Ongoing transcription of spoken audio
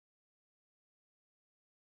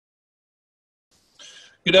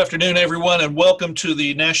Good afternoon, everyone, and welcome to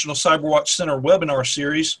the National CyberWatch Center webinar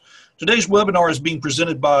series. Today's webinar is being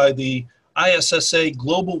presented by the ISSA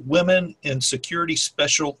Global Women in Security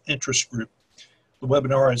Special Interest Group. The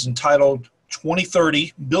webinar is entitled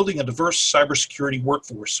 2030, Building a Diverse Cybersecurity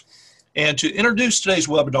Workforce. And to introduce today's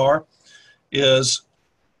webinar is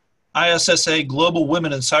ISSA Global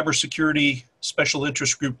Women in Cybersecurity Special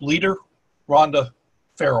Interest Group leader, Rhonda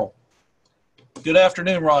Farrell. Good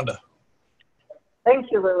afternoon, Rhonda.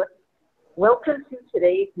 Thank you, Louis. Welcome to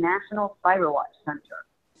today's National CyberWatch Center.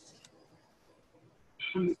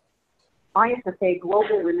 The ISSA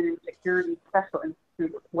Global Women in Security Special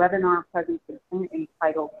Institute webinar presentation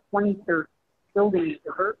entitled 2030, Building a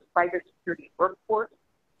Diverse Cybersecurity Workforce,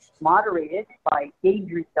 moderated by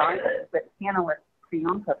Deidre with panelists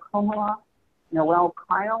Priyanka, Komala, Noel,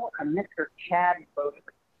 Kyle, and Mr. Chad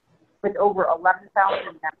Bowser. With over 11,000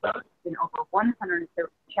 members in over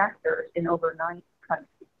 130 chapters in over 90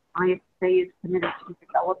 countries, ISSA is committed to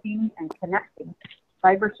developing and connecting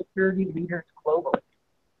cybersecurity leaders globally.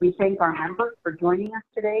 We thank our members for joining us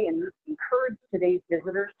today and encourage today's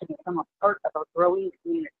visitors to become a part of our growing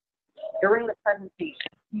community. During the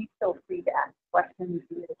presentation, please feel free to ask questions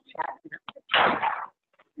via the chat interface.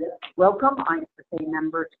 Welcome, ISSA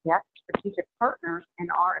members, guests, strategic partners, and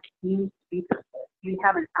our esteemed speakers. We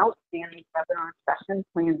have an outstanding webinar session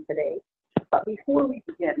planned today, but before we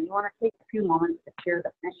begin, we want to take a few moments to share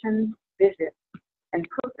the mission, vision, and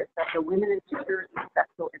purpose of the Women in Security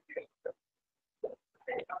Special Interest Group.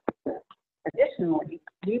 Additionally,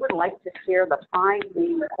 we would like to share the 5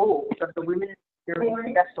 main goals of the Women in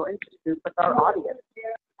Security Special Interest Group with our audience.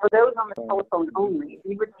 For those on the telephone only,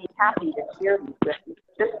 we would be happy to share these with you.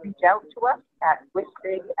 Just reach out to us at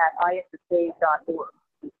wishbig@issa.org.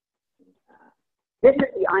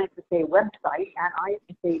 Visit the ISSA website at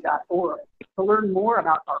issa.org to learn more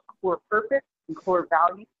about our core purpose and core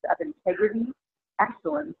values of integrity,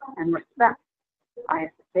 excellence, and respect.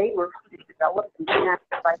 ISSA works to develop and connect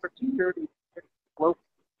cybersecurity globally.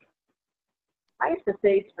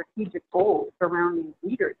 ISSA's strategic goals surrounding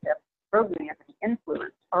leadership, program, and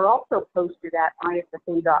influence are also posted at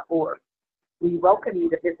issa.org. We welcome you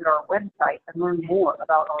to visit our website and learn more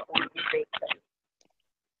about our organization.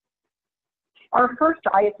 Our first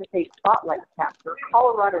ISSA Spotlight chapter,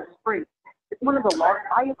 Colorado Springs, is one of the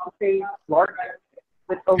ISSA's largest,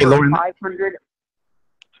 with over 500.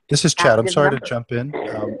 This is Chad. I'm sorry to jump in.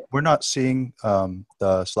 We're not seeing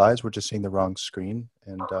the slides. We're just seeing the wrong screen,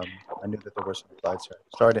 and I knew that there were some slides here.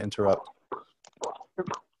 Sorry to interrupt.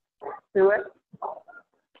 Do it.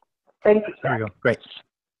 Thank you, Chad. There we go. Great.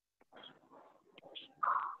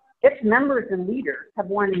 Its members and leaders have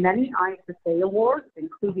won many ISSA awards,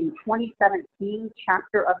 including 2017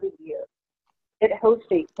 Chapter of the Year. It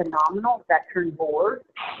hosts a phenomenal veteran board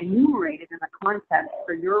enumerated in the content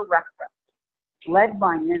for your reference, led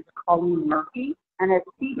by Ms. Colleen Murphy, and has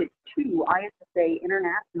seated 2 ISSA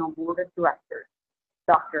International Board of Directors,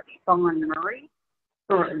 Dr. Sean Murray,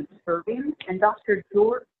 currently serving, and Dr.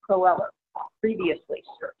 George Coelho, previously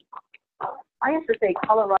serving. ISSA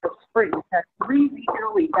Colorado Springs has 3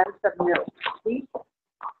 regional events of note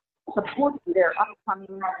supporting their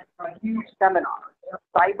upcoming huge seminars, the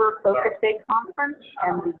Cyber Focus Day Conference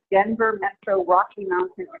and the Denver Metro Rocky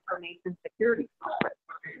Mountain Information Security Conference.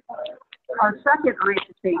 Our second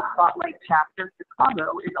ISSA Spotlight chapter,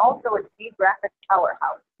 Chicago, is also a geographic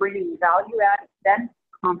powerhouse, bringing value-added events,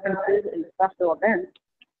 conferences, and special events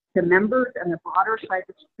to members and the broader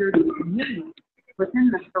cybersecurity community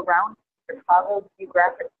within the surrounding Chicago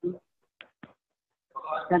geographic region.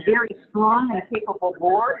 The very strong and capable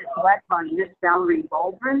board is led by Ms. Valerie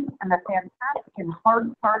Baldwin and the fantastic and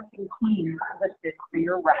hard-charging team listed for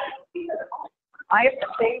your reference.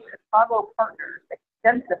 ISSA Chicago partners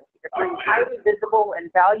extensively to bring highly visible and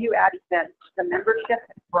value-add events to the membership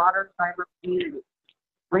and broader cyber community,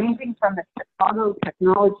 ranging from the Chicago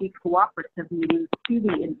Technology Cooperative meetings to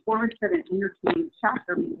the informative and entertaining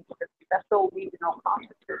chapter meetings with special regional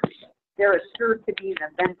officers. There is sure to be an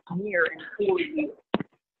event near and for you.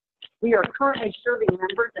 We are currently serving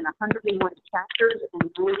members in 101 chapters in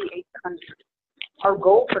 98 countries. Our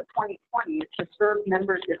goal for 2020 is to serve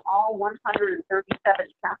members in all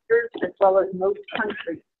 137 chapters as well as most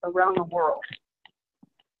countries around the world.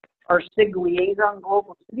 Our SIG liaison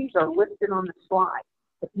global cities are listed on the slide.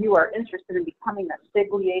 If you are interested in becoming a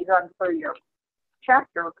SIG liaison for your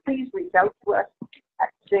chapter, please reach out to us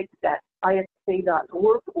at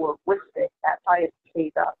SIG@ISSA.org or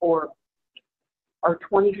WISPIG@ISSA.org. Our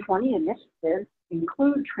 2020 initiatives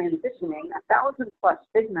include transitioning 1,000+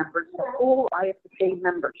 SIG members to full ISSA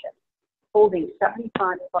membership, holding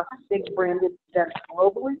 75 plus SIG branded events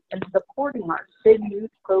globally and supporting our SIG youth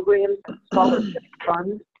programs and scholarship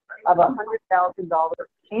funds of $100,000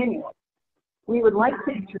 annually. We would like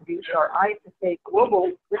to introduce our ISSA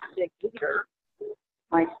Global WSIG leader,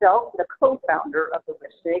 myself, the co-founder of the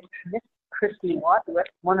WSIG, Ms. Christy Wadwick,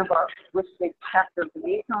 one of our WSIG chapter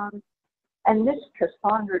liaisons, and Ms.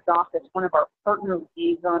 Cassandra Dawkins, one of our partner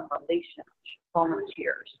liaison relations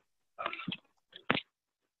volunteers.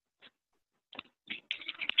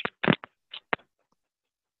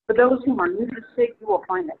 For those who are new to SIG, you will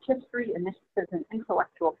find that history, initiatives, and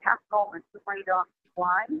intellectual capital are right off the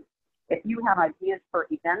slide. If you have ideas for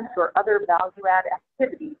events or other value-add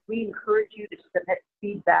activities, we encourage you to submit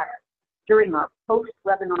feedback during our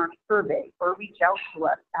post-webinar survey or reach out to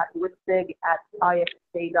us at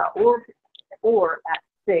WSIG@ISSA.org or at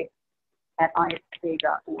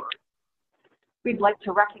SIG@ISSA.org. We'd like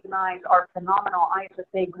to recognize our phenomenal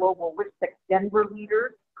ISSA Global WSIG Denver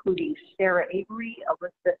leaders, including Sarah Avery,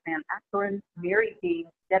 Elizabeth Van Ackeren, Mary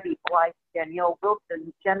Dean, Debbie Blythe, Danielle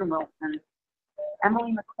Wilson, Jen Wilson,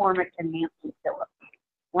 Emily McCormick, and Nancy Phillips.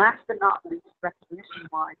 Last but not least,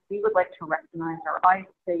 recognition-wise, we would like to recognize our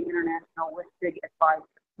ISSA International WSIG advisors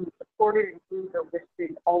who supported and grew the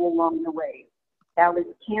WSIG all along the way.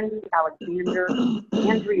 Candy Alexander,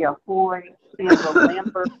 Andrea Hoy, Sandra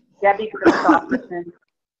Lambert, Debbie Christopherson,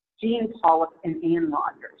 Jean Pollock, and Ann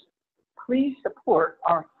Rogers. Please support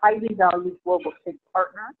our highly valued global SIG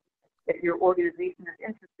partner. If your organization is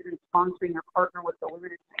interested in sponsoring or partner with the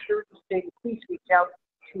Women in Security SIG, please reach out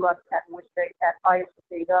to us at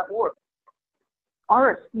WSIG@ISSA.org.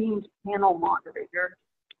 Our esteemed panel moderator,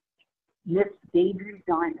 Ms. Deidre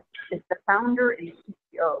Diamond, is the founder and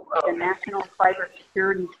CEO of the National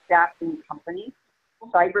Cybersecurity Staffing Company,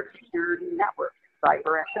 Cybersecurity Network,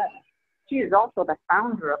 CyberSecurity. She is also the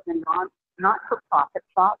founder of the not-for-profit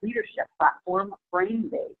thought leadership platform,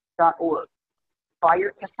 BrainBase.org.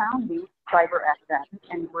 Prior to founding CyberSecurity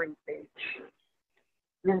and BrainBase,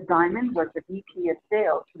 Ms. Diamond was the VP of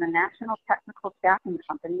Sales for the National Technical Staffing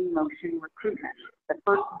Company, Motion Recruitment, the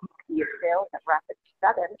first VP of Sales at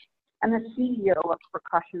Rapid7, and the CEO of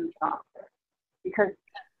Percussion Software. Because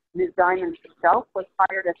Ms. Diamond herself was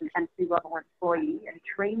hired as an entry-level employee and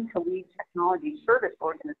trained to lead technology service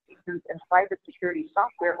organizations and cybersecurity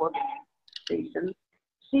software organizations,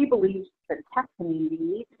 she believes the tech community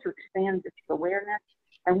needs to expand its awareness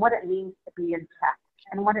and what it means to be in tech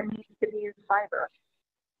and what it means to be in cyber.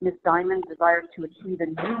 Ms. Diamond desires to achieve a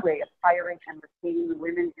new way of hiring and retaining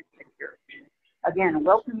women in security. Again,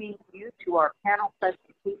 welcoming you to our panel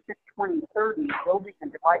presentation 2030, Building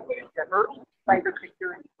and Developing a Diverse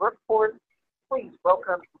Cybersecurity Workforce. Please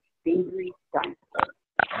welcome Deidre Diamond.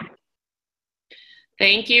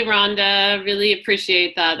 Thank you, Rhonda. Really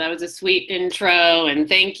appreciate that. That was a sweet intro. And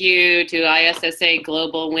thank you to ISSA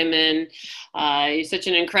Global Women. You're such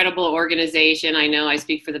an incredible organization. I know I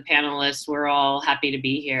speak for the panelists. We're all happy to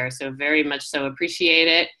be here. So very much so appreciate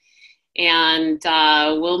it. And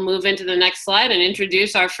we'll move into the next slide and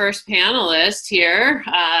introduce our first panelist here.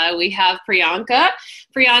 We have Priyanka.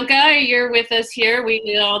 Priyanka, you're with us here.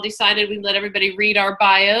 We all decided we'd let everybody read our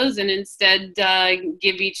bios and instead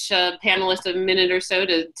give each panelist a minute or so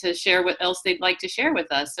to share what else they'd like to share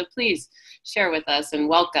with us. So please share with us and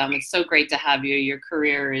welcome. It's so great to have you. Your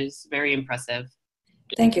career is very impressive.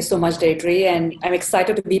 Thank you so much, Deidre. And I'm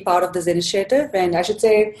excited to be part of this initiative. And I should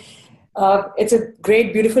say, it's a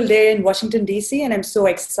great, beautiful day in Washington, D.C., and I'm so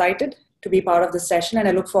excited to be part of this session, and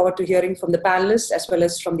I look forward to hearing from the panelists as well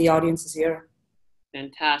as from the audiences here.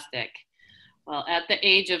 Fantastic. Well, at the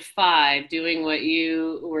age of 5, doing what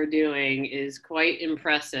you were doing is quite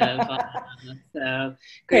impressive. So,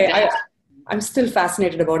 hey, I'm still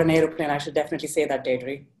fascinated about an aeroplane. I should definitely say that,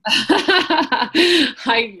 Deidre.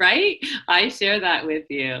 Right? I share that with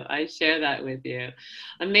you.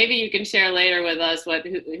 And maybe you can share later with us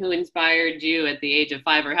who inspired you at the age of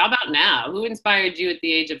 5, or how about now? Who inspired you at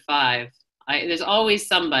the age of 5? There's always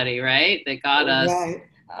somebody, right, that got us. Right.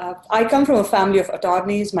 I come from a family of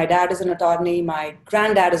attorneys. My dad is an attorney. My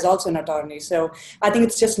granddad is also an attorney. So I think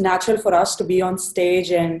it's just natural for us to be on stage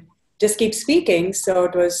and just keep speaking. So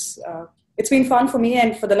it's been fun for me,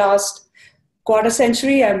 and for the last quarter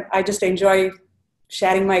century, I just enjoy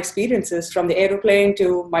sharing my experiences from the aeroplane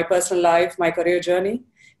to my personal life, my career journey,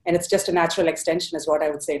 and it's just a natural extension is what I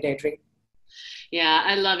would say, Deidre. Yeah,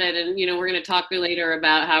 I love it. And, we're going to talk later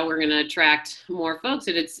about how we're going to attract more folks.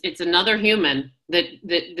 And it's another human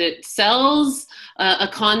that sells a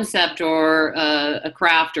concept or a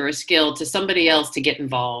craft or a skill to somebody else to get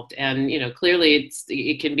involved. And, clearly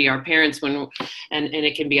it can be our parents and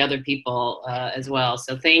it can be other people as well.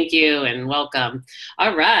 So thank you and welcome.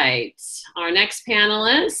 All right. Our next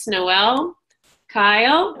panelist, Noel,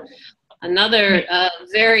 Kyle, another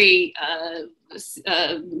very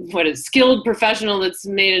skilled professional that's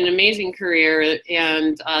made an amazing career,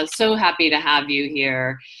 and so happy to have you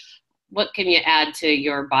here. What can you add to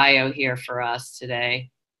your bio here for us today?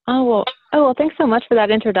 Oh, well, thanks so much for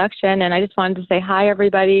that introduction. And I just wanted to say hi,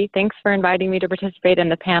 everybody. Thanks for inviting me to participate in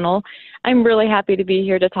the panel. I'm really happy to be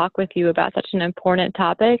here to talk with you about such an important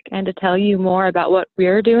topic and to tell you more about what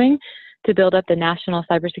we're doing to build up the national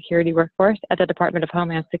cybersecurity workforce at the Department of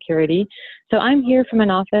Homeland Security. So I'm here from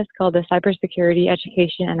an office called the Cybersecurity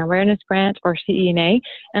Education and Awareness Branch, or CENA,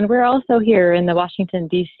 and we're also here in the Washington,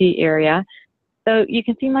 D.C. area. So you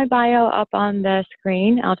can see my bio up on the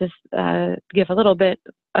screen. I'll just give a little bit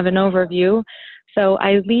of an overview. So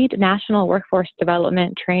I lead national workforce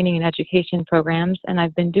development, training, and education programs, and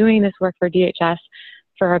I've been doing this work for DHS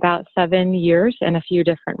for about 7 years in a few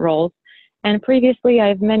different roles. And previously, I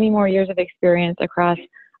have many more years of experience across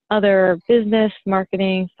other business,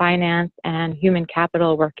 marketing, finance, and human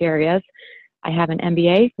capital work areas. I have an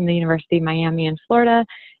MBA from the University of Miami in Florida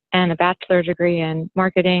and a bachelor's degree in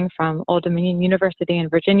marketing from Old Dominion University in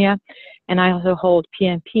Virginia. And I also hold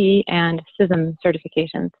PMP and CISM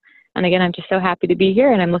certifications. And again, I'm just so happy to be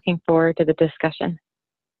here, and I'm looking forward to the discussion.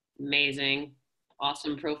 Amazing.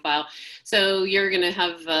 Awesome profile. So you're going to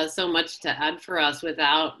have so much to add for us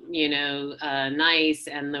without, NICE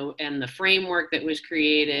and the framework that was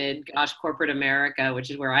created. Gosh, corporate America,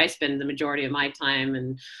 which is where I spend the majority of my time,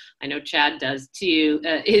 and I know Chad does too,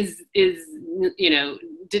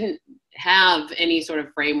 didn't have any sort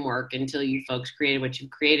of framework until you folks created what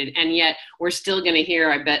you've created. And yet we're still going to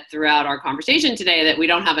hear, I bet, throughout our conversation today that we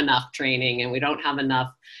don't have enough training and we don't have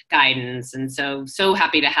enough guidance. And so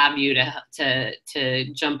happy to have you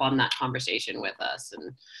to jump on that conversation with us.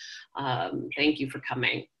 And thank you for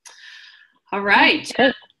coming. All right.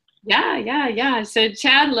 Yeah. So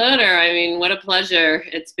Chad Loader, I mean, what a pleasure.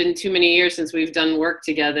 It's been too many years since we've done work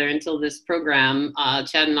together until this program.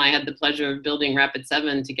 Chad and I had the pleasure of building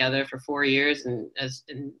Rapid7 together for 4 years, and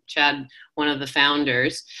Chad, one of the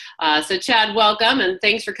founders. So Chad, welcome, and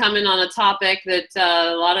thanks for coming on a topic that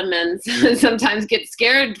a lot of men sometimes get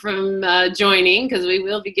scared from joining, because we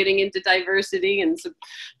will be getting into diversity and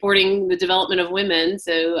supporting the development of women.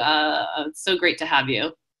 So it's so great to have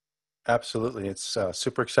you. Absolutely. It's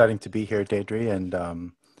super exciting to be here, Deidre. And,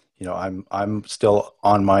 I'm still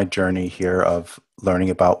on my journey here of learning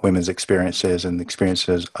about women's experiences and the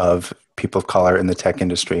experiences of people of color in the tech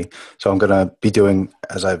industry. So I'm going to be doing,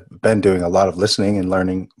 as I've been doing, a lot of listening and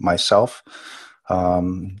learning myself.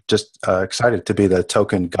 Just excited to be the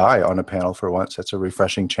token guy on a panel for once. That's a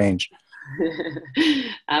refreshing change.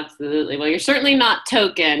 Absolutely. Well, you're certainly not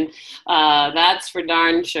token. That's for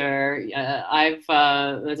darn sure. I've,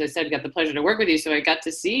 as I said, got the pleasure to work with you, so I got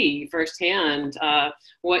to see firsthand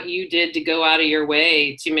what you did to go out of your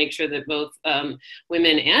way to make sure that both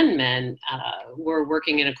women and men were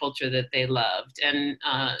working in a culture that they loved. And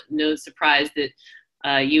no surprise that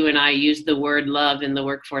you and I use the word love in the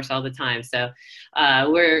workforce all the time. So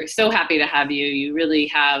we're so happy to have you. You really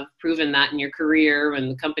have proven that in your career and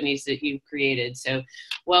the companies that you've created. So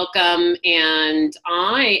welcome. And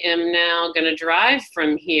I am now going to drive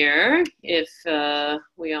from here, if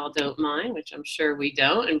we all don't mind, which I'm sure we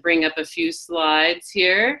don't, and bring up a few slides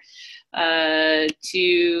here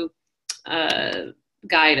to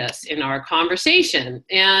guide us in our conversation.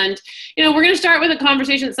 And, we're going to start with a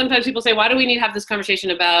conversation. Sometimes people say, why do we need to have this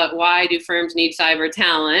conversation about why do firms need cyber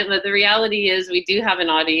talent? But the reality is we do have an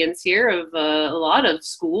audience here of a lot of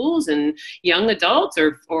schools and young adults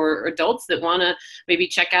or adults that want to maybe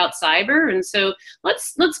check out cyber. And so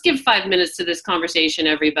let's give 5 minutes to this conversation,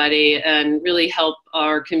 everybody, and really help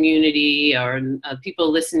our community or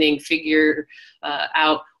people listening figure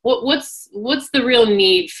out what's the real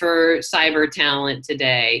need for cyber talent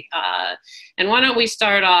today? And why don't we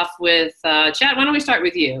start off with Chad? Why don't we start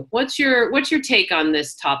with you? What's your take on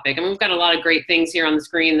this topic? I mean, we've got a lot of great things here on the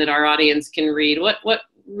screen that our audience can read. What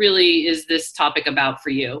really is this topic about for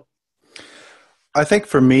you? I think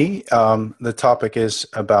for me, the topic is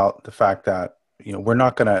about the fact that we're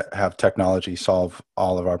not going to have technology solve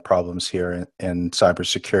all of our problems here in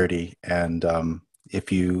cybersecurity. And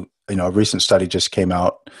if a recent study just came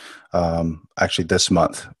out actually this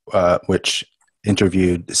month, which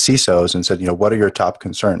interviewed CISOs and said, what are your top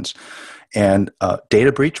concerns? And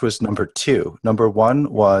data breach was number 2. Number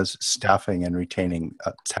 1 was staffing and retaining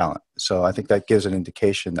talent. So I think that gives an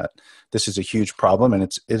indication that this is a huge problem, and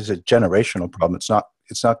it is a generational problem. It's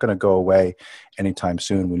not going to go away anytime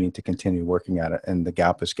soon. We need to continue working at it, and the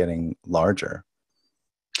gap is getting larger.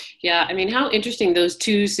 Yeah, I mean, how interesting those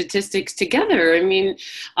two statistics together. I mean,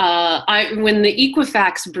 when the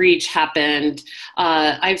Equifax breach happened,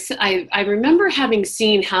 I remember having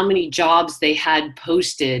seen how many jobs they had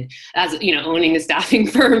posted as, owning a staffing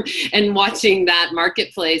firm and watching that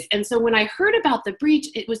marketplace. And so when I heard about the breach,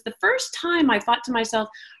 it was the first time I thought to myself,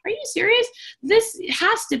 are you serious? This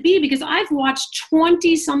has to be, because I've watched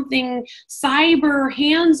 20-something cyber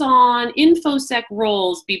hands-on InfoSec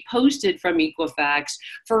roles be posted from Equifax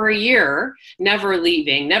for a year, never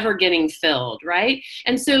leaving, never getting filled, right?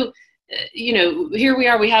 And so, here we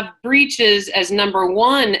are, we have breaches as number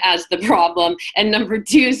 1 as the problem, and number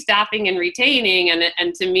 2, staffing and retaining,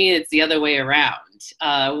 and to me, it's the other way around.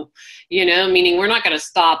 Meaning we're not going to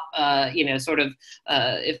stop,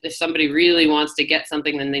 if somebody really wants to get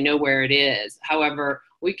something, then they know where it is. However,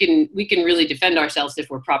 we can really defend ourselves if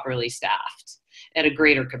we're properly staffed at a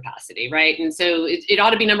greater capacity, right? And so it ought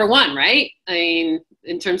to be number 1, right? I mean,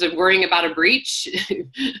 in terms of worrying about a breach,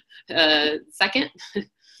 second.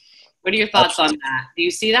 What are your thoughts on that? Do you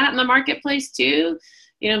see that in the marketplace too?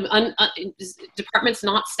 Departments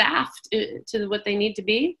not staffed to what they need to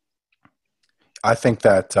be? I think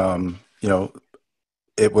that,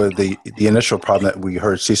 it was the initial problem that we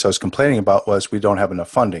heard CISOs complaining about was we don't have enough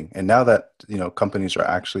funding. And now that, companies are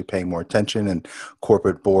actually paying more attention and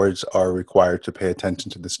corporate boards are required to pay attention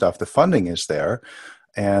to the stuff, the funding is there.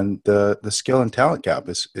 And the skill and talent gap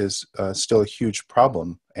is still a huge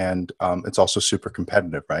problem. And it's also super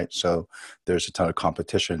competitive, right? So there's a ton of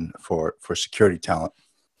competition for security talent.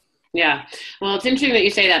 Yeah. Well, it's interesting that you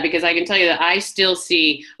say that, because I can tell you that I still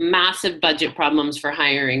see massive budget problems for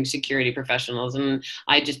hiring security professionals. And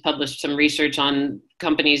I just published some research on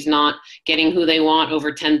companies not getting who they want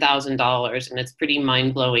over $10,000. And it's pretty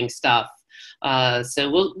mind-blowing stuff.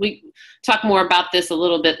 So we talk more about this a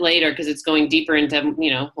little bit later, because it's going deeper into,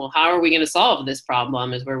 how are we going to solve this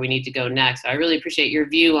problem is where we need to go next. I really appreciate your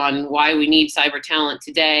view on why we need cyber talent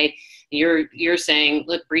today. You're saying,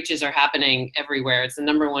 look, breaches are happening everywhere. It's the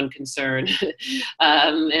number 1 concern,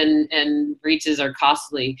 and breaches are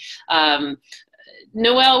costly.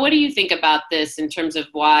 Noel, what do you think about this in terms of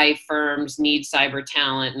why firms need cyber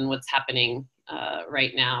talent and what's happening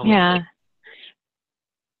right now?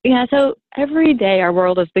 Yeah, so every day our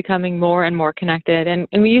world is becoming more and more connected, and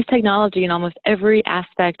we use technology in almost every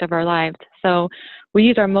aspect of our lives. So we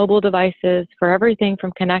use our mobile devices for everything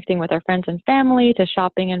from connecting with our friends and family to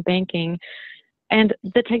shopping and banking. And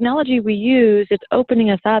the technology we use is opening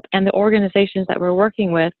us up, and the organizations that we're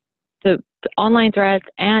working with, to online threats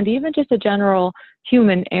and even just a general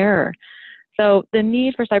human error. So the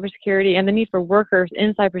need for cybersecurity and the need for workers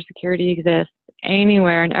in cybersecurity exists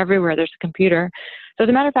anywhere and everywhere there's a computer. So as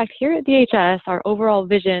a matter of fact, here at DHS, our overall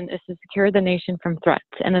vision is to secure the nation from threats.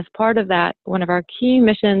 And as part of that, one of our key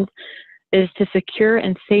missions is to secure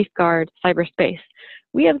and safeguard cyberspace.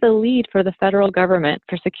 We have the lead for the federal government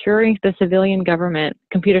for securing the civilian government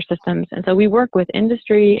computer systems. And so we work with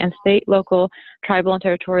industry and state, local, tribal, and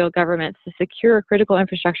territorial governments to secure critical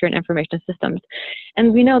infrastructure and information systems.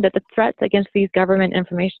 And we know that the threats against these government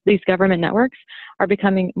networks are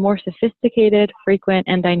becoming more sophisticated, frequent,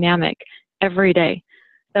 and dynamic every day.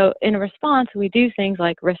 So in response, we do things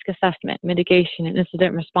like risk assessment, mitigation, and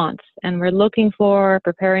incident response. And we're looking for,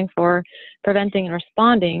 preparing for, preventing, and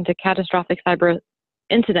responding to catastrophic cyber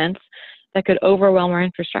incidents that could overwhelm our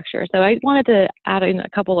infrastructure. So I wanted to add in a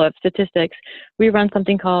couple of statistics. We run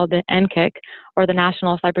something called the NCIC, or the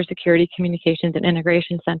National Cybersecurity Communications and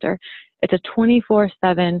Integration Center. It's a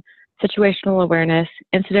 24/7 situational awareness,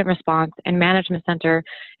 incident response, and management center,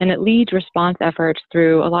 and it leads response efforts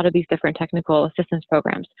through a lot of these different technical assistance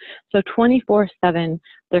programs. So 24/7,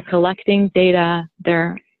 they're collecting data,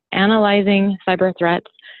 they're analyzing cyber threats,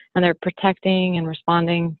 and they're protecting and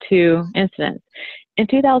responding to incidents. In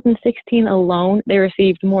 2016 alone, they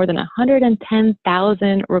received more than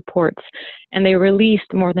 110,000 reports, and they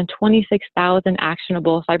released more than 26,000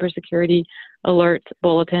 actionable cybersecurity alerts,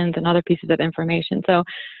 bulletins, and other pieces of information. So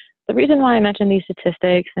the reason why I mentioned these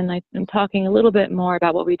statistics, and I'm talking a little bit more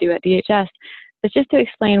about what we do at DHS, is just to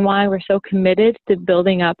explain why we're so committed to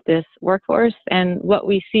building up this workforce and what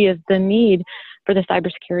we see as the need for the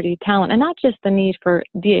cybersecurity talent, and not just the need for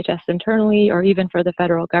DHS internally or even for the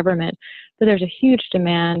federal government, but there's a huge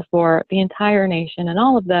demand for the entire nation and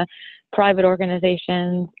all of the private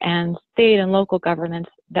organizations and state and local governments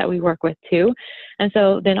that we work with too. And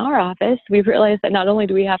so in our office, we've realized that not only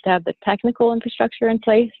do we have to have the technical infrastructure in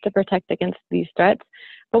place to protect against these threats,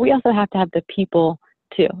 but we also have to have the people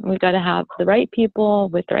too. We've got to have the right people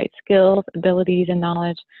with the right skills, abilities, and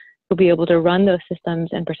knowledge who'll be able to run those systems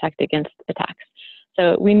and protect against attacks.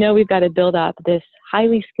 So we know we've got to build up this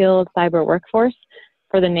highly skilled cyber workforce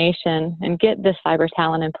for the nation and get this cyber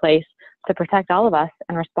talent in place to protect all of us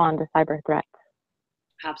and respond to cyber threats.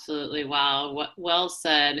 Absolutely. Wow. Well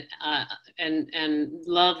said. And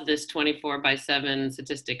love this 24/7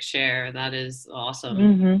 statistic share. That is awesome.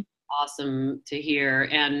 Mm-hmm. Awesome to hear.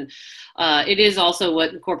 And it is also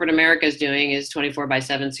what corporate America is doing, is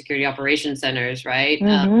 24/7 security operations centers, right?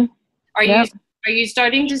 Mm-hmm. Are you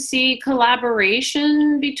starting to see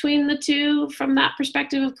collaboration between the two from that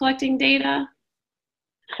perspective of collecting data?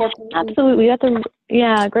 Absolutely.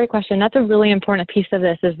 Great question. That's a really important piece of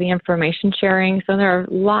this, is the information sharing. So there are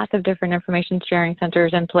lots of different information sharing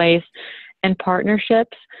centers in place and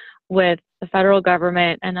partnerships with the federal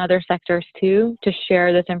government and other sectors too, to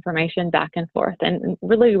share this information back and forth, and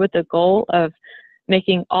really with the goal of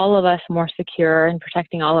making all of us more secure and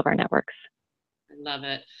protecting all of our networks. I love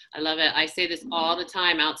it. I love it. I say this all the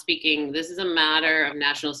time out speaking. This is a matter of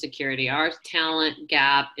national security. Our talent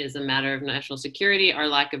gap is a matter of national security. Our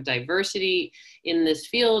lack of diversity in this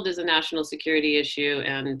field is a national security issue.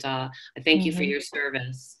 And I thank you for your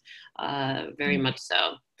service, very much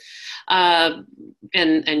so.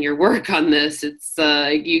 And your work on this. It's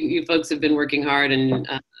you folks have been working hard and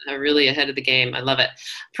are really ahead of the game. I love it.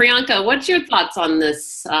 Priyanka, what's your thoughts on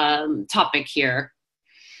this topic here?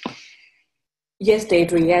 Yes,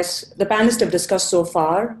 Deidre, yes. The panelists have discussed so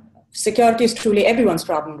far. Security is truly everyone's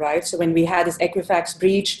problem, right? So when we had this Equifax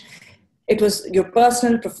breach, it was your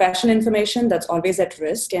personal, professional information that's always at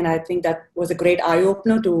risk. And I think that was a great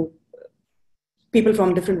eye-opener to people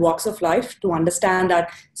from different walks of life to understand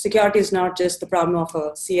that security is not just the problem of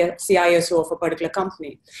a CISO of a particular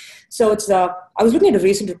company. So I was looking at a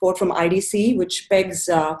recent report from IDC, which pegs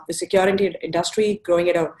the security industry growing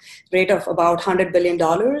at a rate of about $100 billion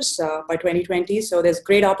by 2020. So there's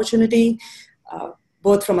great opportunity,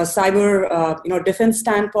 both from a cyber defense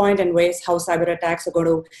standpoint and ways how cyber attacks are going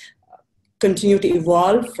to continue to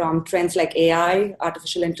evolve from trends like AI,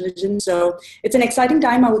 artificial intelligence. So it's an exciting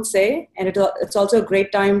time, I would say. And it's also a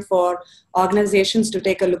great time for organizations to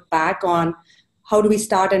take a look back on how do we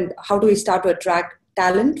start to attract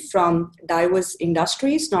talent from diverse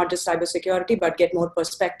industries, not just cybersecurity, but get more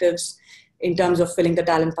perspectives in terms of filling the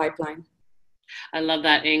talent pipeline. I love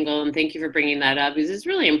that angle, and thank you for bringing that up, because it's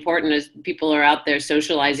really important as people are out there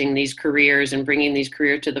socializing these careers and bringing these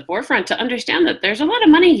careers to the forefront to understand that there's a lot of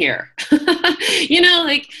money here.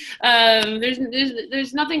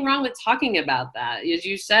 There's nothing wrong with talking about that. As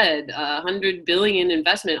you said, $100 billion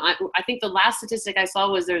investment. I think the last statistic I saw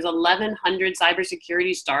was there's 1,100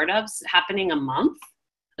 cybersecurity startups happening a month.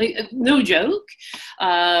 Like, no joke.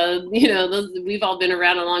 We've all been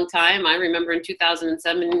around a long time. I remember in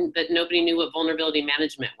 2007 that nobody knew what vulnerability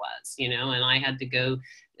management was, and I had to go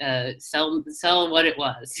sell what it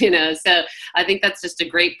was, So I think that's just a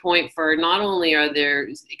great point for not only are there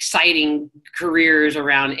exciting careers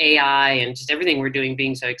around AI and just everything we're doing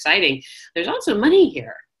being so exciting, there's also money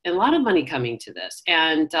here. And a lot of money coming to this,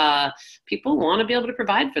 and people want to be able to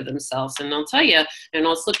provide for themselves. And I'll tell you, and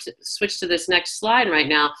I'll switch to this next slide right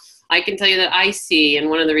now. I can tell you that I see, and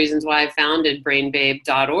one of the reasons why I founded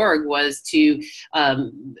brainbabe.org was to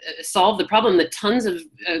solve the problem that tons of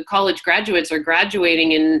college graduates are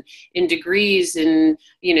graduating in degrees in,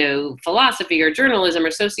 philosophy or journalism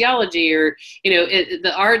or sociology or,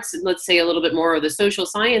 the arts, let's say a little bit more of the social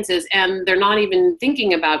sciences, and they're not even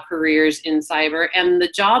thinking about careers in cyber, and the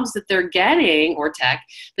jobs that they're getting, or tech,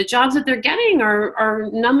 the jobs that they're getting are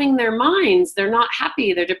numbing their minds. They're not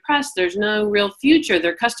happy. They're depressed. There's no real future.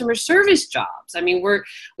 They're customer service jobs. I mean,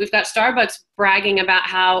 we've got Starbucks bragging about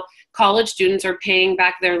how college students are paying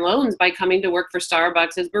back their loans by coming to work for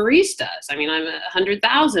Starbucks as baristas. I mean, I'm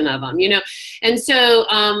 100,000 of them, and so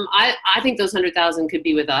I think those 100,000 could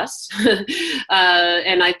be with us,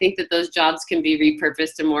 and I think that those jobs can be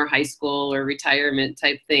repurposed to more high school or retirement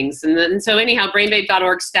type things. And so anyhow,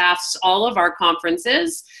 brainbabe.org staffs all of our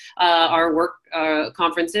conferences, our work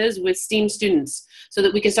conferences with STEAM students, so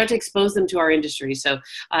that we can start to expose them to our industry. So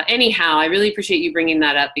anyhow, I really appreciate you bringing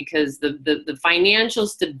that up, because the financial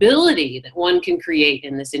stability that one can create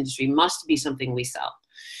in this industry must be something we sell.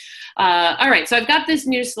 All right, so I've got this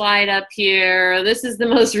new slide up here. This is the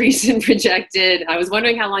most recent projected. I was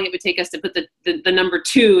wondering how long it would take us to put the number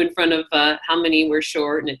 2 in front of how many we're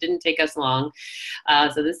short, and it didn't take us long.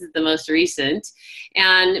 So this is the most recent.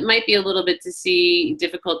 And it might be a little bit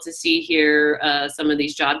difficult to see here some of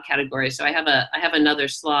these job categories. So I have another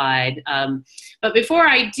slide. But before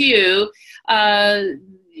I do,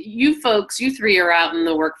 you folks, you 3 are out in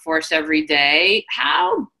the workforce every day.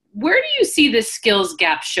 Where do you see this skills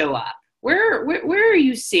gap show up? Where are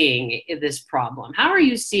you seeing this problem? How are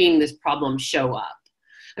you seeing this problem show up?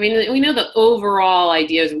 I mean, we know the overall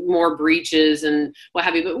idea is more breaches and what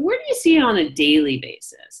have you, but where do you see it on a daily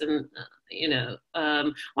basis? And,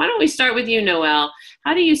 why don't we start with you, Noel?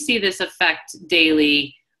 How do you see this affect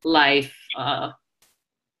daily life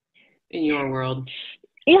in your world?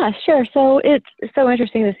 Yeah, sure. So it's so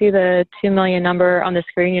interesting to see the 2 million number on the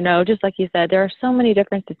screen. Just like you said, there are so many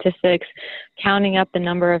different statistics counting up the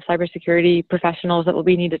number of cybersecurity professionals that will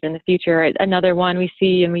be needed in the future. Another one we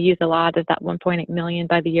see and we use a lot is that 1.8 million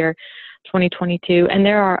by the year 2022. And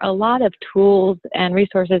there are a lot of tools and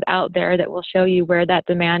resources out there that will show you where that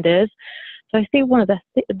demand is. So I see one of the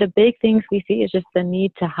big things we see is just the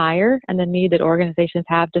need to hire and the need that organizations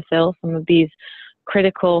have to fill some of these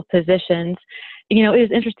critical positions. It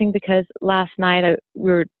was interesting because last night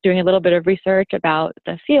we were doing a little bit of research about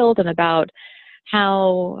the field and about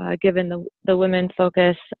how, given the women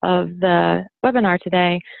focus of the webinar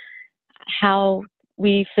today, how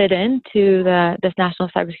we fit into this national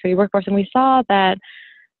cybersecurity workforce. And we saw that,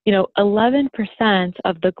 11%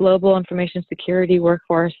 of the global information security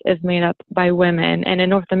workforce is made up by women. And in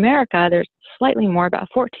North America, there's slightly more, about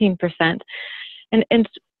 14%. And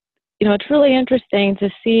it's really interesting to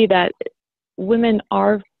see that women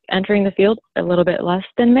are entering the field a little bit less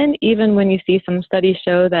than men, even when you see some studies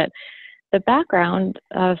show that the background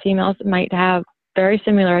of females might have very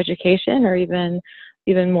similar education or even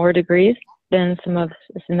more degrees than some other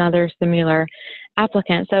similar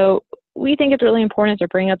applicants. So we think it's really important to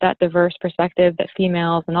bring up that diverse perspective that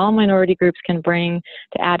females and all minority groups can bring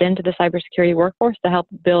to add into the cybersecurity workforce to help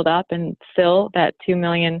build up and fill that 2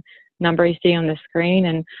 million number you see on the screen.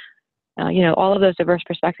 And all of those diverse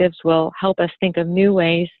perspectives will help us think of new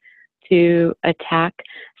ways to attack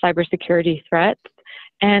cybersecurity threats.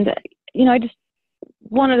 And,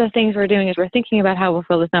 one of the things we're doing is we're thinking about how we'll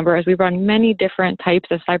fill this number as we run many different types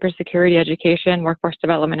of cybersecurity education, workforce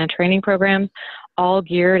development, and training programs, all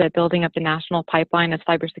geared at building up the national pipeline of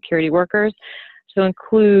cybersecurity workers. So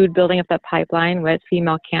include building up that pipeline with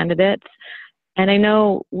female candidates. And I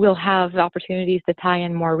know we'll have opportunities to tie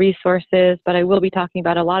in more resources, but I will be talking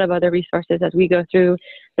about a lot of other resources as we go through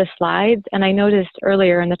the slides. And I noticed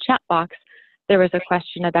earlier in the chat box, there was a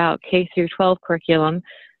question about K through 12 curriculum.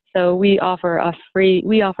 So we offer free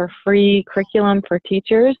curriculum for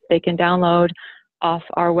teachers. They can download off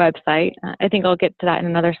our website. I think I'll get to that in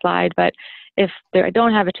another slide, but if I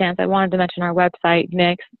don't have a chance, I wanted to mention our website,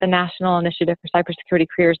 NICS, the National Initiative for Cybersecurity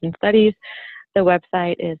Careers and Studies. The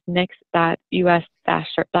website is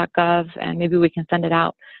nics.us-cert.gov, and maybe we can send it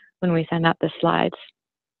out when we send out the slides.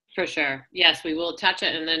 For sure. Yes, we will attach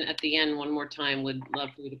it. And then at the end, one more time, would love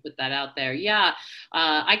for you to put that out there. Yeah,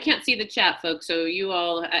 I can't see the chat, folks. So you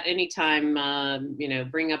all at any time,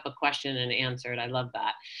 bring up a question and answer it. I love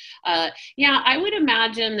that. Yeah, I would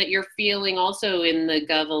imagine that you're feeling also in the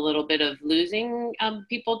Gov a little bit of losing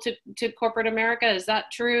people to corporate America. Is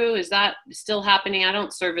that true? Is that still happening? I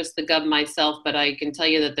don't service the Gov myself, but I can tell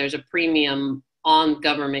you that there's a premium on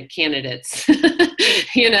government candidates,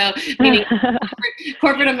 meaning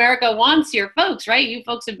corporate America wants your folks, right? You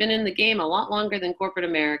folks have been in the game a lot longer than corporate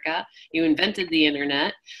America. You invented the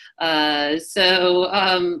internet. How is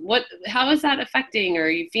that affecting? Are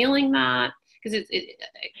you feeling that? Because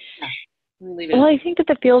Well, I think that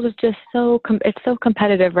the field is just it's so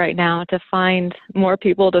competitive right now to find more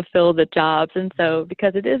people to fill the jobs. And so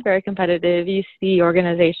because it is very competitive, you see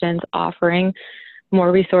organizations offering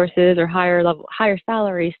more resources or higher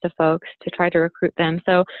salaries to folks to try to recruit them.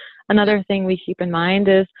 So another thing we keep in mind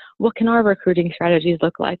is, what can our recruiting strategies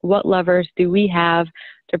look like? What levers do we have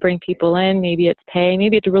to bring people in? Maybe it's pay,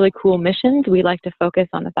 maybe it's really cool missions. We like to focus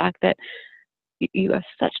on the fact that you have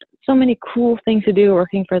so many cool things to do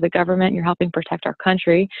working for the government. You're helping protect our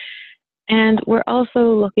country. And we're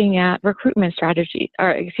also looking at retention strategies.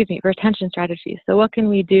 So what can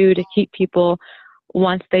we do to keep people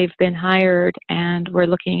once they've been hired? And we're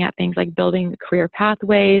looking at things like building career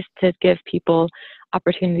pathways to give people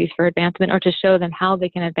opportunities for advancement or to show them how they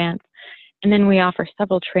can advance. And then we offer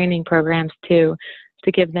several training programs too,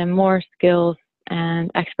 to give them more skills and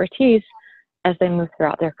expertise as they move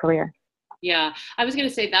throughout their career. Yeah, I was going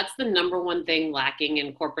to say that's the number one thing lacking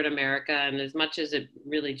in corporate America. And as much as it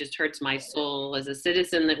really just hurts my soul as a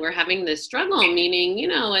citizen that we're having this struggle, meaning, you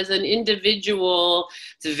know, as an individual,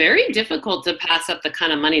 it's very difficult to pass up the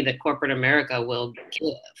kind of money that corporate America will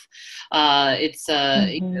give.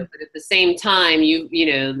 You know, but at the same time, you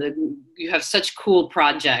have such cool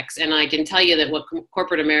projects, and I can tell you that what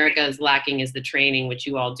corporate America is lacking is the training, which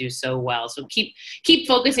you all do so well. So keep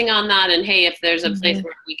focusing on that. And hey, if there's a place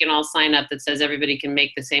where we can all sign up that says everybody can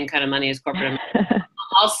make the same kind of money as corporate America,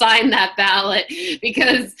 I'll sign that ballot,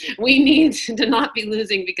 because we need to not be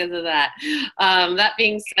losing because of that. That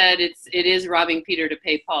being said, it is robbing Peter to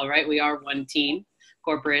pay Paul, right? We are one team,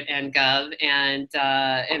 corporate and gov, and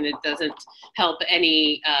it doesn't help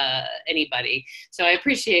anybody. So I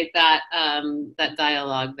appreciate that that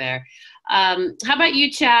dialogue there. How about you,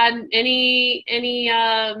 Chad? Any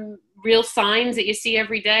real signs that you see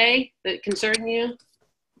every day that concern you?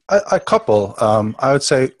 A couple. I would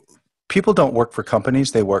say people don't work for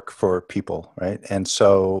companies, they work for people, right? And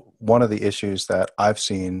so one of the issues that I've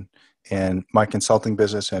seen in my consulting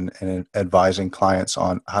business and advising clients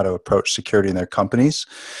on how to approach security in their companies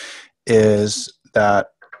is that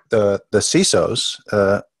the CISOs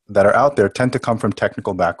that are out there tend to come from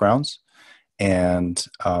technical backgrounds, and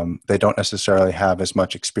they don't necessarily have as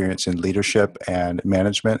much experience in leadership and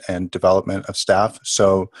management and development of staff.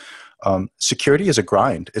 So security is a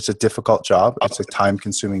grind. It's a difficult job. It's a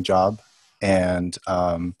time-consuming job, and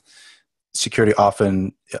security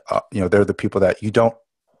often, they're the people that you don't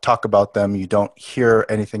talk about them, you don't hear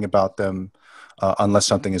anything about them unless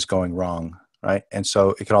something is going wrong, right? And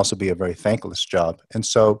so it can also be a very thankless job. And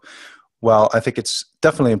so, while I think it's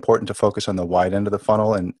definitely important to focus on the wide end of the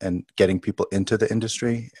funnel and getting people into the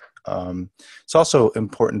industry, it's also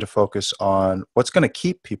important to focus on what's going to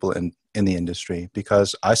keep people in the industry,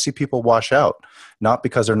 because I see people wash out, not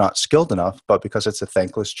because they're not skilled enough, but because it's a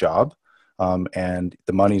thankless job, and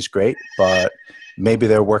the money's great, but maybe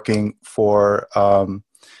they're working for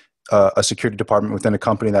a security department within a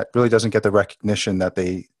company that really doesn't get the recognition that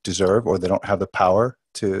they deserve, or they don't have the power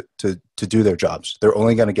to do their jobs. They're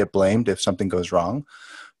only going to get blamed if something goes wrong,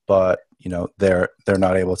 but they're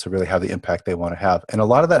not able to really have the impact they want to have. And a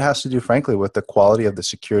lot of that has to do, frankly, with the quality of the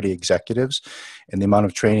security executives and the amount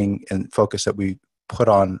of training and focus that we put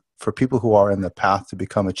on for people who are in the path to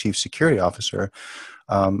become a chief security officer.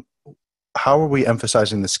 How are we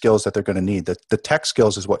emphasizing the skills that they're going to need? The tech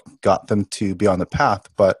skills is what got them to be on the path,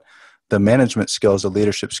 but the management skills, the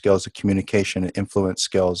leadership skills, the communication and influence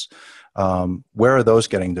skills, where are those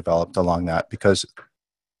getting developed along that? Because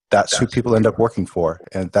that's who people end up working for.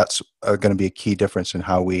 And that's going to be a key difference in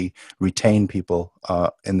how we retain people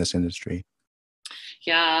in this industry.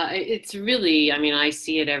 Yeah, it's really, I mean, I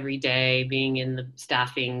see it every day being in the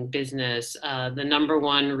staffing business. The number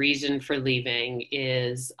one reason for leaving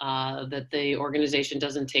is that the organization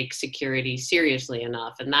doesn't take security seriously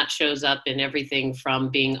enough. And that shows up in everything from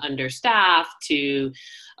being understaffed to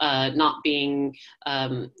not being,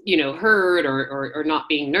 heard or not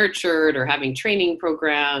being nurtured or having training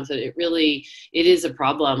programs. It is a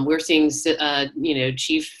problem. We're seeing,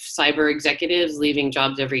 chief cyber executives leaving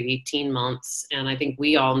jobs every 18 months. And I think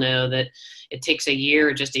we all know that it takes a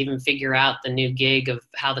year just to even figure out the new gig of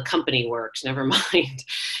how the company works. Never mind,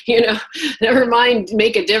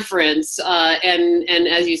 make a difference. And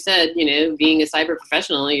as you said, being a cyber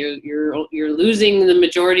professional, you're losing the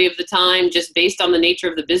majority of the time just based on the nature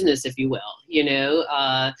of the business, if you will.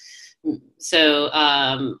 So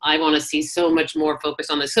I want to see so much more focus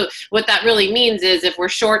on this. So what that really means is if we're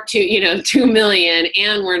short 2 million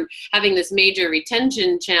and we're having this major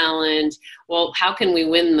retention challenge, well, how can we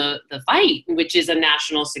win the fight, which is a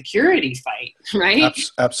national security fight, right?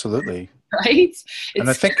 Absolutely. Right. And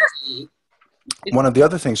I think one of the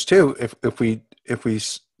other things too, if we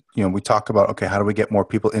we talk about, okay, how do we get more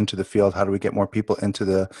people into the field? How do we get more people into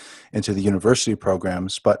the university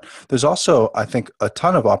programs? But there's also, I think, a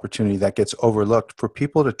ton of opportunity that gets overlooked for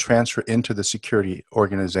people to transfer into the security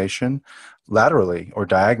organization laterally or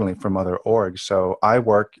diagonally from other orgs. So I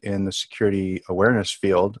work in the security awareness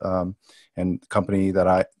field, and the company that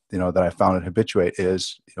I founded, Habituate,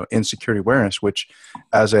 is in security awareness, which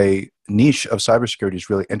as a niche of cybersecurity is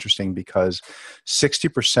really interesting because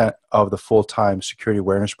 60% of the full-time security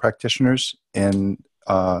awareness practitioners in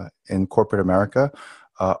corporate America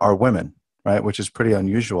are women. right? Which is pretty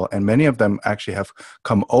unusual. And many of them actually have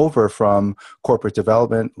come over from corporate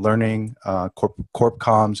development, learning, corp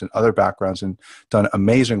comms, and other backgrounds, and done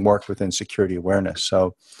amazing work within security awareness.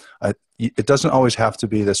 So it doesn't always have to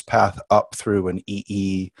be this path up through an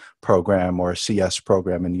EE program or a CS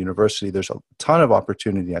program in university. There's a ton of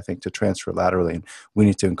opportunity, I think, to transfer laterally, and we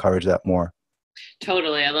need to encourage that more.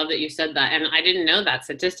 Totally. I love that you said that. And I didn't know that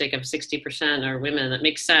statistic of 60% are women. That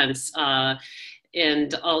makes sense.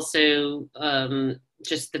 And also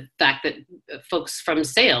just the fact that folks from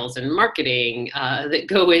sales and marketing that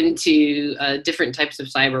go into different types of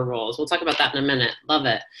cyber roles. We'll talk about that in a minute. Love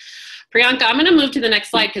it. Priyanka, I'm going to move to the next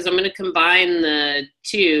slide because I'm going to combine the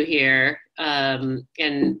two here and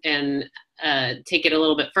take it a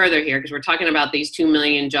little bit further here, because we're talking about these 2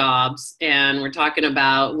 million jobs, and we're talking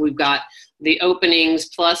about, we've got the openings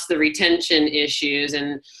plus the retention issues,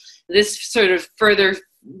 and this sort of further,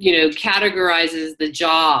 categorizes the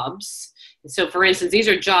jobs. So for instance, these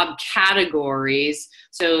are job categories.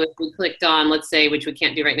 So if we clicked on, let's say, which we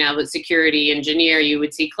can't do right now, but security engineer, you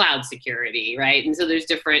would see cloud security, right? And so there's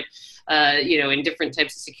different, in different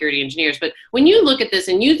types of security engineers. But when you look at this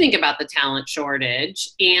and you think about the talent shortage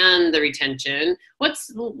and the retention, what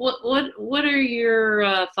are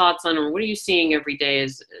your thoughts on, or what are you seeing every day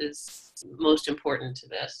is most important to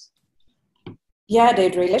this? Yeah,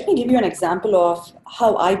 Deidre, let me give you an example of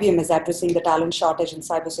how IBM is addressing the talent shortage in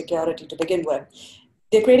cybersecurity to begin with.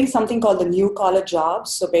 They're creating something called the new collar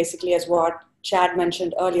jobs. So basically, as what Chad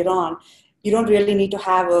mentioned earlier on, you don't really need to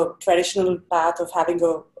have a traditional path of having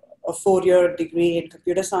a 4-year degree in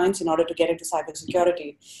computer science in order to get into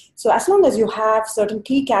cybersecurity. So as long as you have certain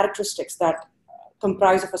key characteristics that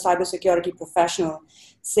comprise of a cybersecurity professional,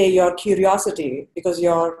 say your curiosity, because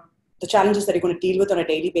the challenges that you're going to deal with on a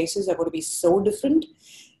daily basis are going to be so different,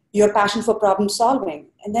 your passion for problem solving,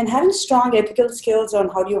 and then having strong ethical skills on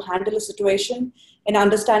how do you handle a situation and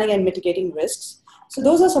understanding and mitigating risks. So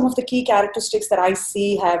those are some of the key characteristics that I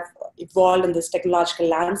see have evolved in this technological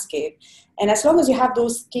landscape. And as long as you have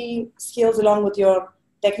those key skills along with your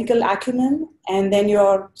technical acumen and then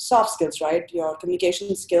your soft skills, right? Your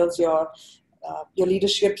communication skills, your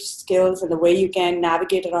leadership skills, and the way you can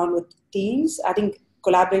navigate around with teams, I think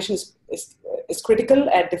collaboration is critical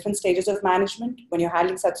at different stages of management when you're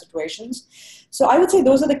handling such situations. So I would say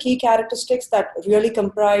those are the key characteristics that really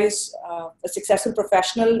comprise a successful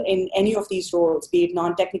professional in any of these roles, be it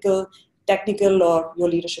non-technical, technical, or your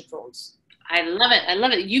leadership roles. I love it. I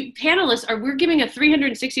love it. You panelists we're giving a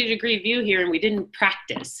 360-degree view here, and we didn't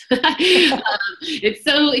practice. It's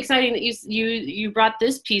so exciting that you brought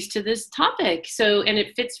this piece to this topic. So, and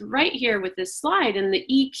it fits right here with this slide and the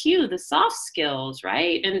EQ, the soft skills,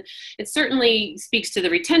 right? And it certainly speaks to the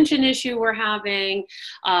retention issue we're having.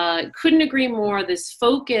 Couldn't agree more. This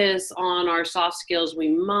focus on our soft skills, we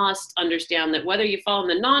must understand that whether you fall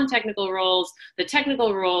in the non-technical roles, the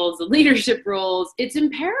technical roles, the leadership roles, it's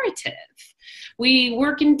imperative. We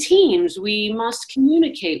work in teams. We must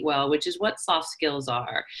communicate well, which is what soft skills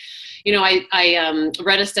are. I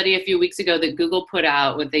read a study a few weeks ago that Google put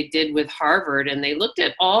out, what they did with Harvard, and they looked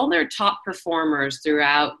at all their top performers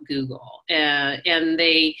throughout Google. And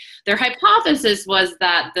their hypothesis was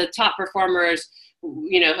that the top performers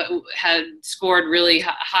had scored really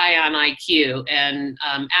high on IQ and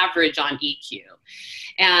average on EQ.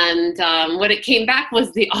 And what it came back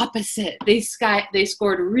was the opposite. They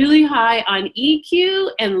scored really high on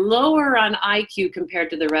EQ and lower on IQ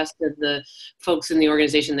compared to the rest of the folks in the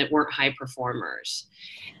organization that weren't high performers.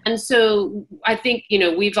 And so I think,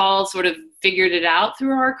 we've all sort of figured it out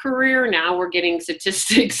through our career. Now we're getting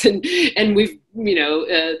statistics and we've,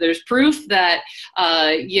 there's proof that,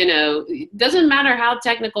 it doesn't matter how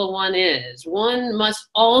technical one is. One must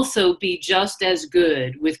also be just as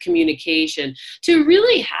good with communication to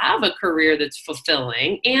really have a career that's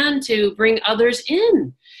fulfilling and to bring others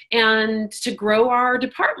in and to grow our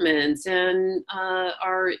departments and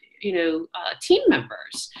our team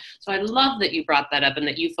members. So I love that you brought that up and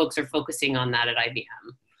that you folks are focusing on that at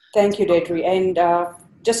IBM. Thank you, Deidre. And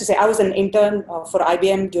just to say, I was an intern for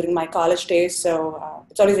IBM during my college days, so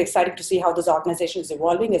it's always exciting to see how this organization is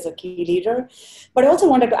evolving as a key leader. But I also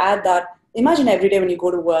wanted to add that imagine every day when you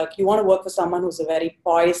go to work, you want to work for someone who's a very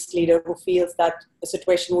poised leader who feels that the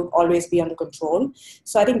situation will always be under control.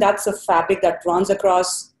 So I think that's a fabric that runs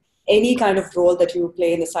across any kind of role that you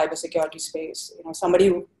play in the cybersecurity space.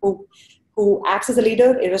 Somebody who acts as a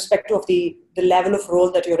leader irrespective of the level of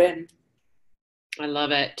role that you're in. I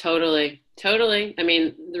love it. Totally. I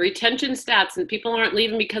mean, the retention stats, and people aren't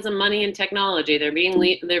leaving because of money and technology. They're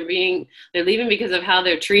leaving because of how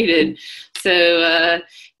they're treated. So,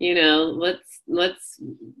 let's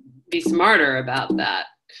be smarter about that.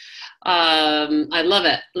 I love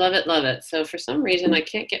it, love it, love it. So for some reason, I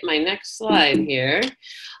can't get my next slide here.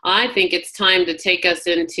 I think it's time to take us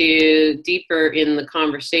into deeper in the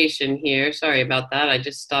conversation here. Sorry about that. I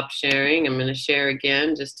just stopped sharing. I'm going to share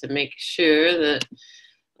again just to make sure that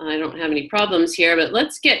I don't have any problems here. But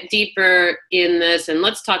let's get deeper in this and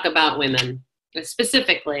let's talk about women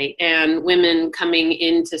specifically and women coming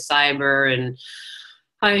into cyber. And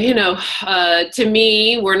to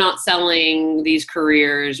me, we're not selling these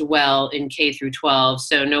careers well in K through 12.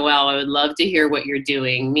 So Noel, I would love to hear what you're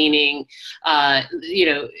doing, meaning,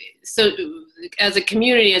 so as a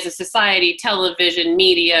community, as a society, television,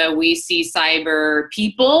 media, we see cyber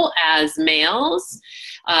people as males,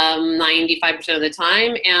 95% of the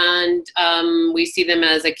time. And we see them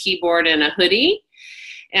as a keyboard and a hoodie.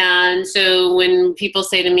 And so when people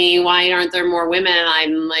say to me, why aren't there more women?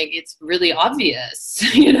 I'm like, it's really obvious.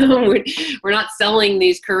 We're not selling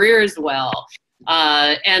these careers well.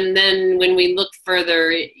 And then when we look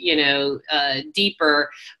further, deeper,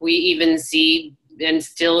 we even see and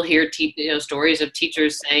still hear stories of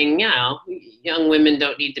teachers saying, young women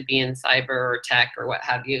don't need to be in cyber or tech or what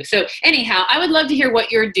have you. So anyhow, I would love to hear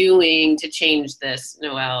what you're doing to change this,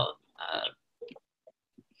 Noel.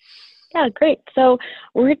 Yeah, great. So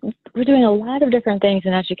we're doing a lot of different things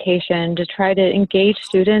in education to try to engage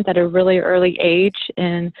students at a really early age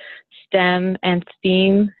in STEM and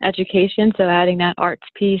STEAM education, so adding that arts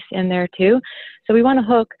piece in there too. So we want to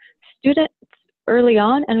hook students early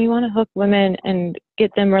on, and we want to hook women and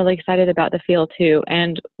get them really excited about the field too.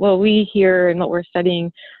 And what we hear and what we're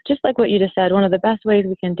studying, just like what you just said, one of the best ways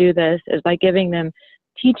we can do this is by giving them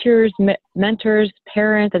teachers, mentors,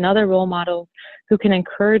 parents, and other role models who can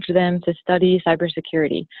encourage them to study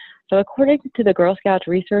cybersecurity. So according to the Girl Scouts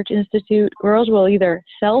Research Institute, girls will either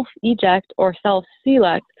self-eject or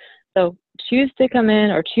self-select, so choose to come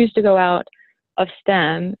in or choose to go out of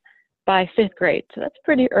STEM by 5th grade. So that's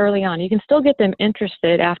pretty early on. You can still get them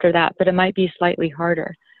interested after that, but it might be slightly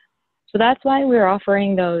harder. So that's why we're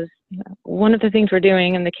offering those. One of the things we're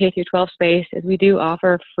doing in the K through 12 space is we do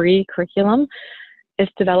offer free curriculum.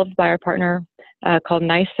 It's developed by our partner called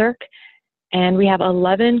NYSERC. And we have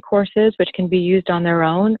 11 courses which can be used on their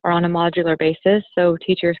own or on a modular basis. So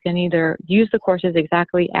teachers can either use the courses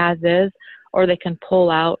exactly as is, or they can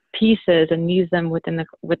pull out pieces and use them within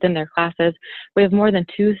their classes. We have more than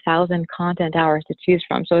 2,000 content hours to choose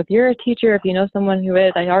from. So if you're a teacher, if you know someone who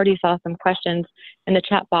is, I already saw some questions in the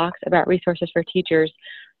chat box about resources for teachers.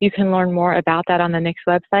 You can learn more about that on the NICS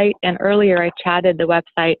website. And earlier I chatted the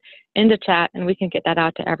website into chat, and we can get that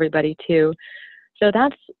out to everybody too. So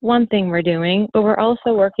that's one thing we're doing, but we're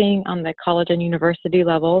also working on the college and university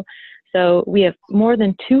level. So we have more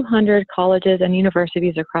than 200 colleges and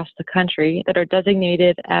universities across the country that are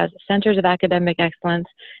designated as Centers of Academic Excellence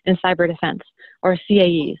in Cyber Defense, or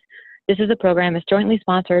CAEs. This is a program that's jointly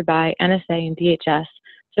sponsored by NSA and DHS.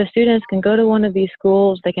 So students can go to one of these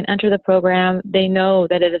schools, they can enter the program, they know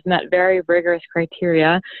that it has met very rigorous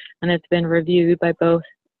criteria, and it's been reviewed by both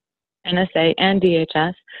NSA and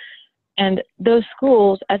DHS. And those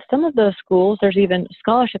schools, at some of those schools, there's even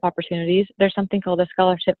scholarship opportunities. There's something called a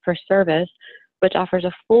scholarship for service, which offers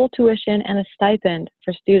a full tuition and a stipend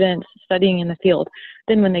for students studying in the field.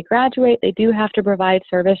 Then when they graduate, they do have to provide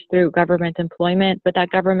service through government employment, but that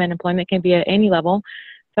government employment can be at any level,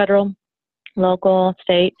 federal, local,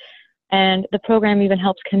 state. And the program even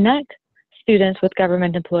helps connect students with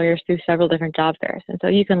government employers through several different job fairs. And so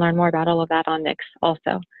you can learn more about all of that on NICS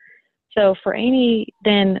also. So for any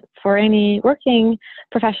working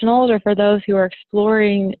professionals or for those who are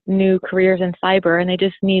exploring new careers in cyber and they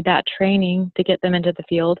just need that training to get them into the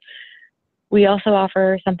field, we also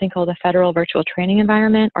offer something called a Federal Virtual Training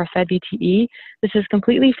Environment, or FedVTE. This is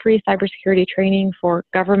completely free cybersecurity training for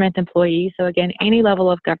government employees. So again, any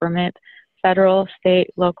level of government, federal, state,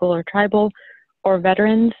 local, or tribal, or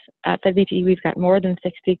veterans. At FedVTE, we've got more than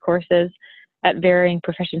 60 courses at varying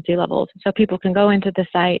proficiency levels. So people can go into the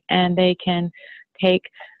site and they can take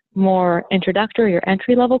more introductory or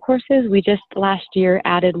entry-level courses. We just last year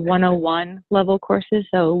added 101 level courses,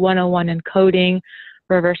 so 101 in coding,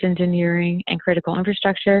 reverse engineering, and critical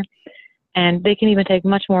infrastructure. And they can even take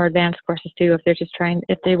much more advanced courses too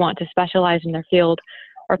if they want to specialize in their field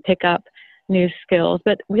or pick up new skills.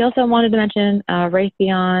 But we also wanted to mention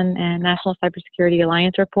Raytheon and National Cybersecurity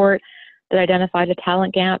Alliance report that identified a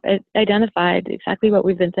talent gap. It identified exactly what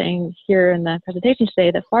we've been saying here in the presentation today,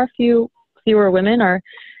 that far fewer women are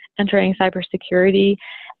entering cybersecurity.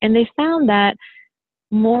 And they found that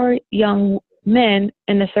more young men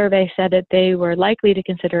in the survey said that they were likely to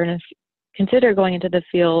consider going into the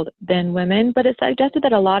field than women, but it suggested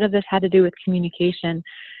that a lot of this had to do with communication.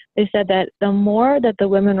 they said that the more that the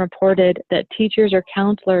women reported that teachers or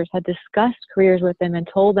counselors had discussed careers with them and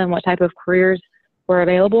told them what type of careers were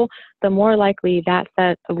available, the more likely that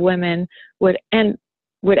set of women would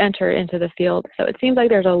enter into the field. So it seems like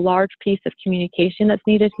there's a large piece of communication that's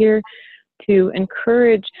needed here to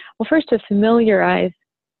encourage, well, first to familiarize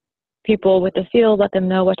people with the field, let them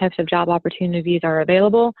know what types of job opportunities are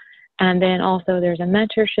available. And then also there's a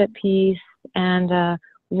mentorship piece and a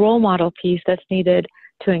role model piece that's needed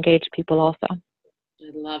to engage people also.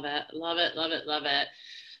 I love it, love it, love it, love it.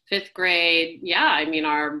 5th grade, yeah, I mean,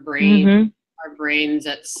 our brains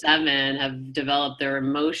at 7 have developed their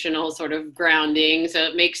emotional sort of grounding. So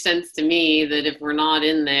it makes sense to me that if we're not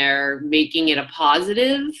in there making it a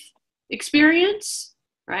positive experience,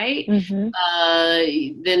 right? Then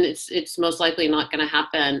it's most likely not going to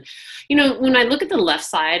happen. You know, when I look at the left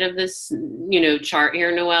side of this, you know, chart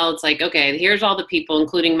here, Noel, it's like, okay, here's all the people,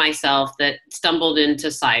 including myself, that stumbled into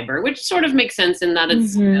cyber, which sort of makes sense in that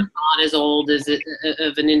it's not as old as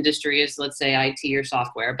of an industry as, let's say, IT or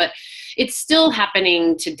software, but it's still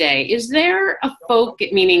happening today. Is there a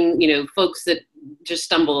meaning, you know, folks that just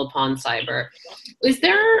stumble upon cyber? Is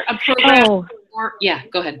there a program? Yeah,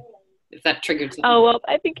 go ahead. If that triggered something. Oh, well,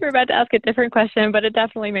 I think you're about to ask a different question, but it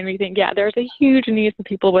definitely made me think, yeah, there's a huge need for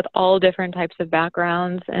people with all different types of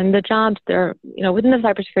backgrounds. And the jobs there, you know, within the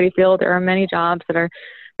cybersecurity field, there are many jobs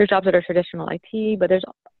there's jobs that are traditional IT, but there's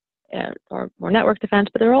or more network defense,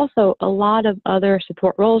 but there are also a lot of other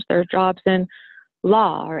support roles. There are jobs in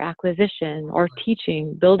law or acquisition or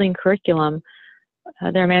teaching, building curriculum.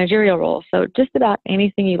 There are managerial roles. So just about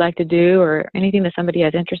anything you like to do or anything that somebody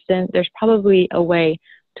has interest in, there's probably a way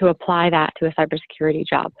to apply that to a cybersecurity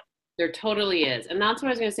job. There totally is. And that's what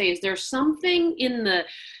I was going to say, is there something in the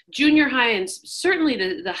junior high and certainly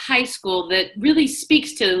the high school that really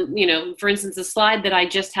speaks to, you know, for instance, the slide that I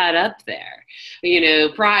just had up there, you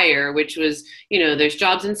know, prior, which was, you know, there's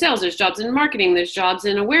jobs in sales, there's jobs in marketing, there's jobs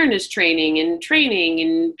in awareness training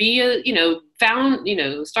and be a, you know,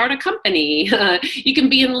 start a company. You can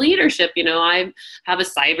be in leadership. You know, I have a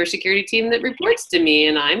cybersecurity team that reports to me,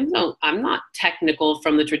 and I'm not technical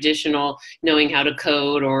from the traditional knowing how to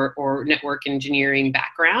code or network engineering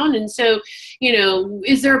background. And so, you know,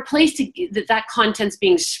 is there a place that content's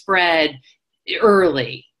being spread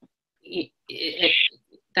early?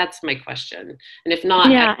 That's my question. And if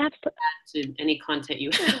not, yeah, I can add to any content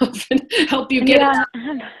you have and help you get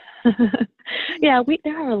it. Yeah,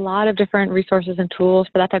 there are a lot of different resources and tools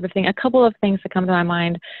for that type of thing. A couple of things that come to my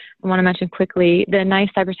mind I want to mention quickly. The NICE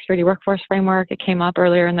Cybersecurity Workforce Framework, it came up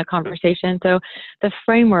earlier in the conversation. So the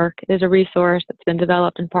framework is a resource that's been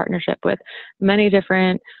developed in partnership with many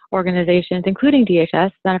different organizations, including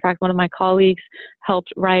DHS. Matter of fact, one of my colleagues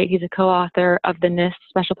helped write, he's a co-author of the NIST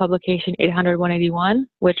special publication 800-181,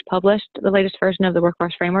 which published the latest version of the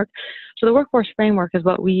Workforce Framework. So the Workforce Framework is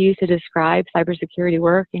what we use to describe cybersecurity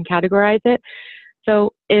work and categorize it.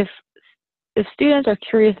 So if students are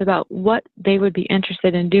curious about what they would be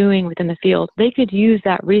interested in doing within the field, they could use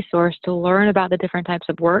that resource to learn about the different types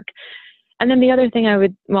of work. And then the other thing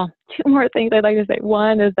two more things I'd like to say.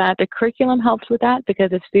 One is that the curriculum helps with that,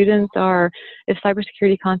 because if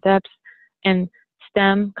cybersecurity concepts and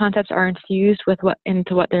STEM concepts are infused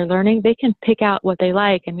into what they're learning, they can pick out what they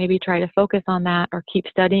like and maybe try to focus on that or keep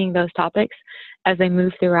studying those topics as they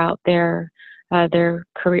move throughout their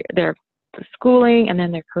career, their schooling, and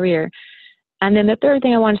then their career. And then the third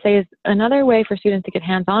thing I want to say is another way for students to get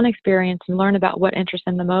hands-on experience and learn about what interests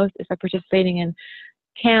them the most is by participating in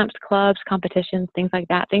camps, clubs, competitions, things like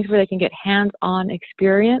that, things where they can get hands-on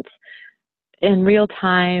experience in real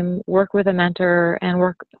time, work with a mentor, and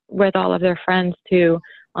work with all of their friends too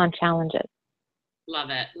on challenges.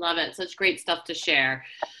 Love it. Love it. Such great stuff to share.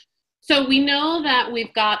 So we know that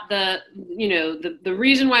we've got the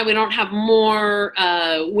reason why we don't have more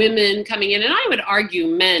women coming in, and I would argue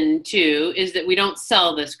men too, is that we don't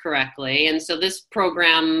sell this correctly. And so this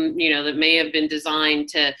program, that may have been designed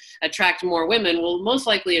to attract more women will most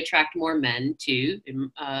likely attract more men too,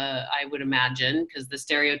 I would imagine, because the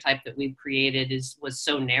stereotype that we've created was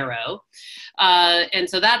so narrow. And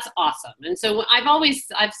so that's awesome. And so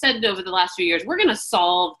I've said over the last few years, we're going to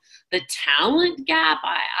solve the talent gap,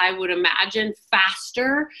 I would imagine,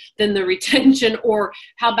 faster than the retention, or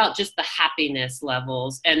how about just the happiness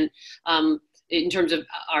levels, and in terms of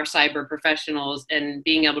our cyber professionals and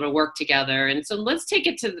being able to work together. And so let's take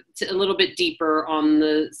it to a little bit deeper on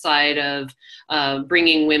the side of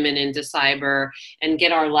bringing women into cyber, and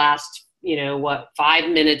get our last 5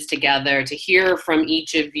 minutes together to hear from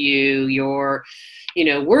each of you, your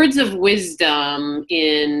words of wisdom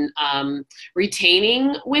in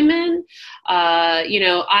retaining women.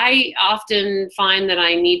 I often find that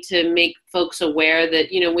I need to make folks aware that,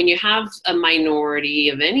 when you have a minority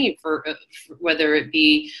of any, whether it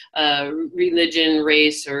be religion,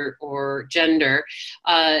 race, or gender,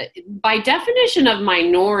 by definition of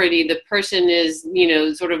minority, the person is,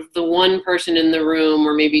 sort of the one person in the room,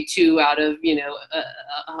 or maybe two out of,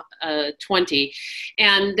 20.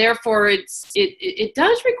 And therefore, it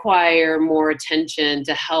does require more attention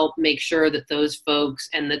to help make sure that those folks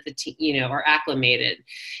and that are acclimated.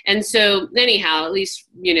 And so anyhow, at least,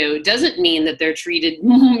 it doesn't mean that they're treated,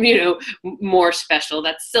 more special.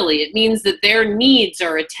 That's silly. It means that their needs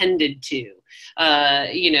are attended to.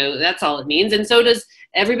 That's all it means. And so does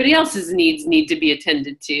everybody else's needs need to be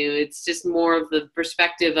attended to. It's just more of the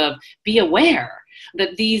perspective of be aware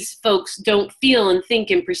that these folks don't feel and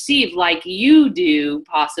think and perceive like you do,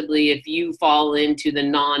 possibly if you fall into the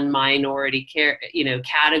non-minority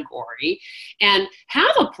category, and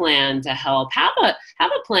have a plan to help, have a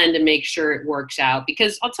plan to make sure it works out.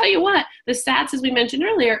 Because I'll tell you what, the stats, as we mentioned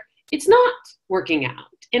earlier, it's not working out.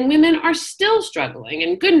 And women are still struggling.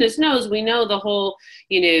 And goodness knows, we know the whole,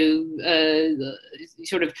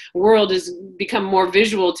 sort of world has become more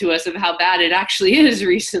visual to us of how bad it actually is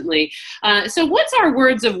recently. So what's our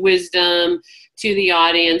words of wisdom to the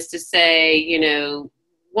audience to say,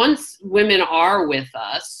 once women are with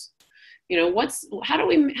us, how do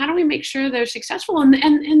we make sure they're successful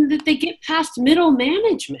and that they get past middle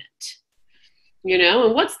management?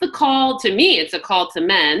 And what's the call to me? It's a call to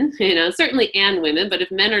men, certainly, and women, but if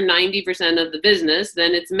men are 90% of the business,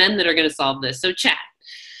 then it's men that are going to solve this. So Chad,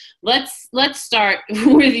 let's start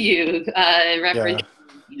with you, Reverend.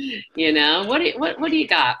 Yeah. What do you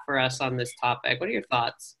got for us on this topic? What are your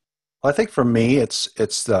thoughts? Well, I think for me, it's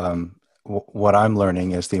what I'm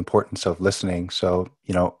learning is the importance of listening. So,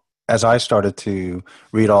 as I started to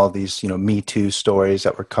read all these, Me Too stories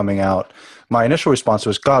that were coming out, my initial response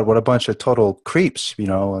was, God, what a bunch of total creeps,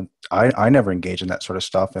 and I never engage in that sort of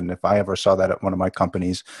stuff. And if I ever saw that at one of my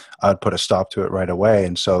companies, I'd put a stop to it right away.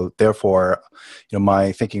 And so therefore,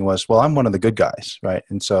 my thinking was, well, I'm one of the good guys, right?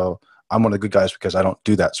 And so I'm one of the good guys because I don't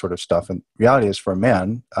do that sort of stuff. And reality is, for a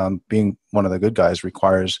man, being one of the good guys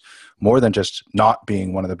requires more than just not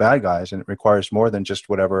being one of the bad guys. And it requires more than just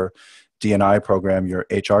whatever D&I program your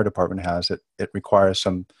HR department has. It requires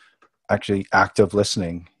some actually active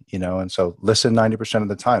listening, and so listen 90% of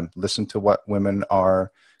the time. Listen to what women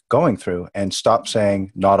are going through and stop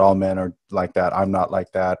saying, not all men are like that. I'm not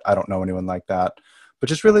like that. I don't know anyone like that. But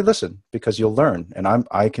just really listen, because you'll learn. And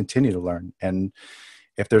I continue to learn. And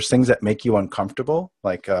if there's things that make you uncomfortable,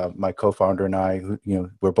 like my co-founder and I,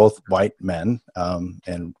 we're both white men,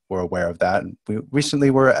 and we're aware of that. And we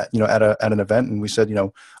recently were at an event, and we said,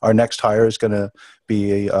 our next hire is going to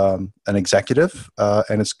be an executive,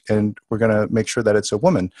 and we're going to make sure that it's a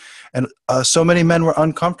woman. And so many men were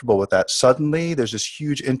uncomfortable with that. Suddenly, there's this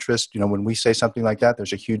huge interest. When we say something like that,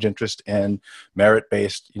 there's a huge interest in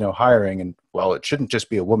merit-based, hiring. And well, it shouldn't just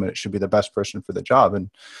be a woman; it should be the best person for the job.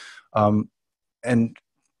 And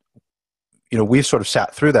we've sort of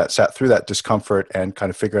sat through that discomfort and kind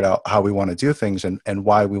of figured out how we want to do things and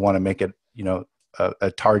why we want to make it,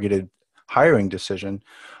 a targeted hiring decision,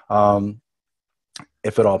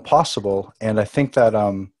 if at all possible. And I think that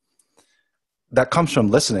that comes from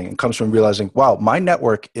listening and comes from realizing, wow, my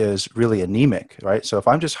network is really anemic, right? So if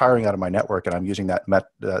I'm just hiring out of my network and I'm using that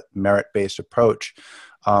merit-based approach,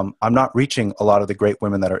 I'm not reaching a lot of the great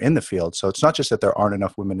women that are in the field. So it's not just that there aren't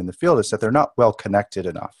enough women in the field, it's that they're not well connected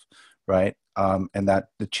enough, right? And that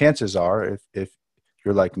the chances are, if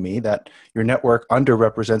you're like me, that your network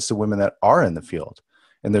underrepresents the women that are in the field.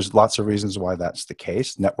 And there's lots of reasons why that's the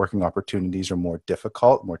case. Networking opportunities are more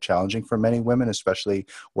difficult, more challenging for many women, especially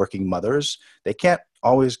working mothers. They can't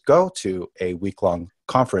always go to a week-long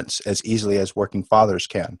conference as easily as working fathers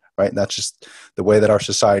can, right? And that's just the way that our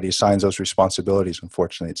society assigns those responsibilities.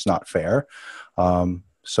 Unfortunately, it's not fair. There's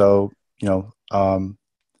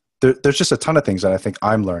just a ton of things that I think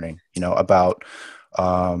I'm learning, about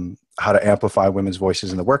how to amplify women's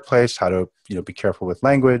voices in the workplace, how to, be careful with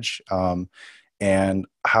language, and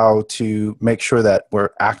how to make sure that we're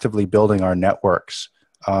actively building our networks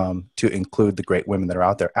to include the great women that are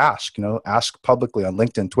out there. Ask publicly on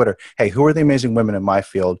LinkedIn, Twitter, hey, who are the amazing women in my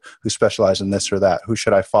field who specialize in this or that? Who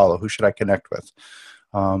should I follow? Who should I connect with?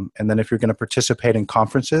 And then if you're going to participate in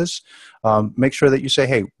conferences, make sure that you say,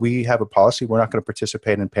 hey, we have a policy. We're not going to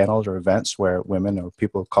participate in panels or events where women or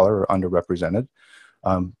people of color are underrepresented,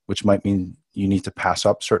 which might mean you need to pass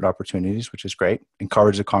up certain opportunities, which is great.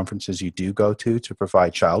 Encourage the conferences you do go to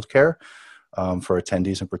provide childcare. for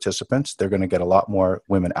attendees and participants. They're going to get a lot more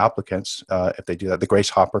women applicants if they do that. The Grace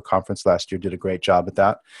Hopper Conference last year did a great job at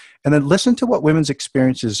that. And then listen to what women's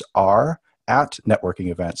experiences are at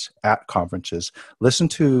networking events, at conferences. Listen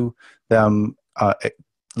to them.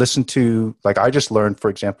 Listen to, like I just learned, for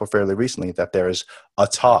example, fairly recently that there is a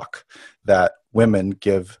talk that women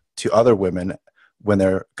give to other women when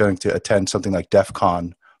they're going to attend something like DEF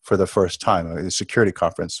CON for the first time, a security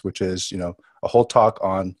conference, which is, a whole talk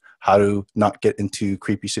on how to not get into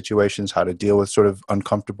creepy situations, how to deal with sort of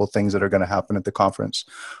uncomfortable things that are going to happen at the conference.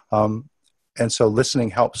 And so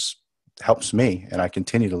listening helps me, and I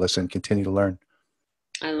continue to listen, continue to learn.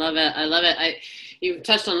 I love it. I love it. You've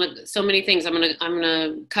touched on so many things. I'm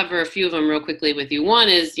gonna cover a few of them real quickly with you. One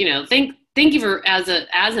is, thank you for, as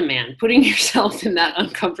a man, putting yourself in that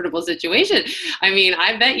uncomfortable situation. I mean,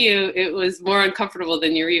 I bet you it was more uncomfortable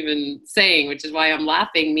than you're even saying, which is why I'm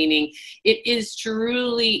laughing, meaning it is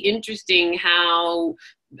truly interesting how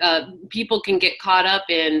people can get caught up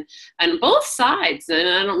in, on both sides, and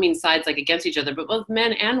I don't mean sides like against each other, but both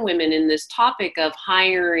men and women, in this topic of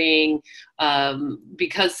hiring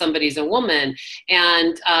because somebody's a woman.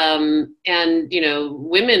 And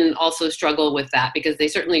women also struggle with that because they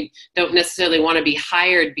certainly don't necessarily want to be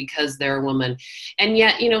hired because they're a woman. And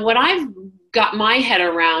yet, what I've got my head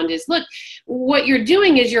around is, look, what you're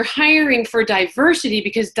doing is you're hiring for diversity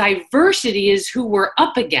because diversity is who we're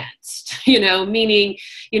up against, meaning,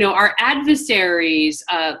 our adversaries,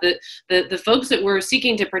 the folks that we're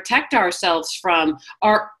seeking to protect ourselves from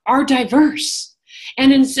are diverse.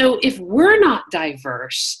 And so if we're not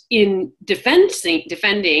diverse in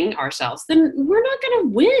defending ourselves, then we're not going to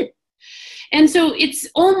win. And so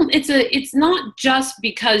it's not just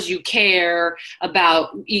because you care about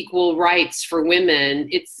equal rights for women.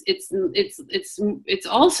 It's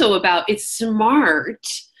also about, it's smart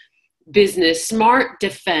business, smart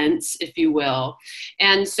defense, if you will.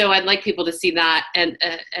 And so I'd like people to see that.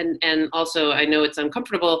 And also, I know it's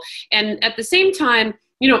uncomfortable. And at the same time,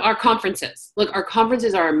 our conferences. Look, our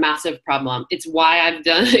conferences are a massive problem. It's why I've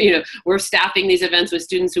done, we're staffing these events with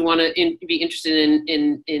students who want to be interested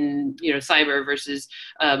in cyber versus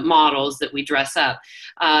models that we dress up.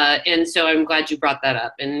 And so I'm glad you brought that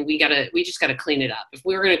up. And we just gotta clean it up. If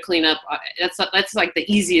we're going to clean up, that's like the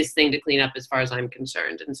easiest thing to clean up as far as I'm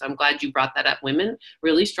concerned. And so I'm glad you brought that up. Women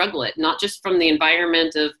really struggle it, not just from the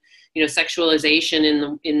environment of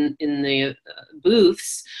sexualization in the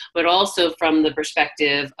booths, but also from the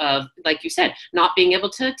perspective of, like you said, not being able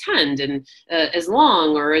to attend and as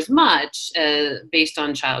long or as much based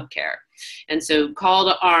on childcare. And so call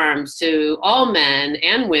to arms to all men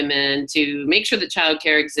and women to make sure that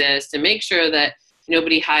childcare exists and make sure that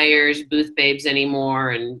nobody hires booth babes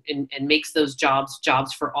anymore and makes those jobs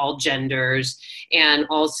for all genders, and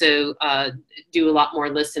also do a lot more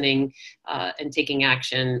listening and taking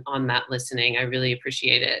action on that listening. I really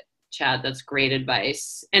appreciate it, Chad. That's great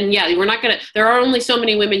advice. And yeah, there are only so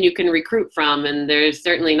many women you can recruit from, and there's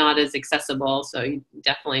certainly not as accessible. So you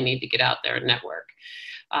definitely need to get out there and network.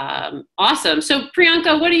 Awesome. So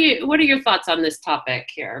Priyanka, what are your thoughts on this topic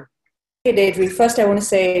here? Hey, Deidre. First, I want to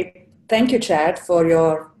say thank you, Chad, for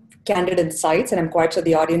your candid insights, and I'm quite sure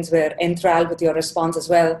the audience were enthralled with your response as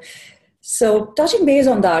well. So touching base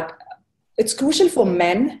on that, it's crucial for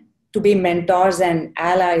men to be mentors and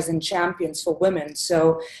allies and champions for women.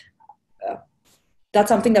 So that's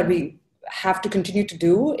something that we have to continue to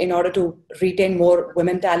do in order to retain more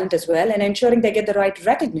women talent as well, and ensuring they get the right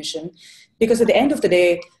recognition. Because at the end of the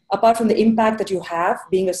day, apart from the impact that you have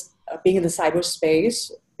being in the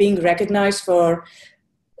cyberspace, being recognized for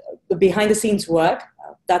the behind the scenes work,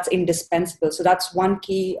 that's indispensable. So that's one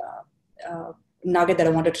key nugget that I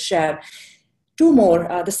wanted to share. Two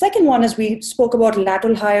more. The second one is we spoke about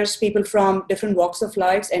lateral hires, people from different walks of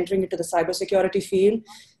life entering into the cybersecurity field.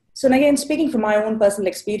 So again, speaking from my own personal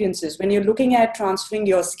experiences, when you're looking at transferring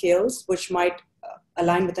your skills, which might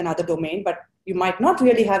align with another domain, but you might not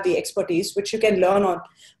really have the expertise, which you can learn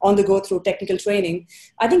on the go through technical training.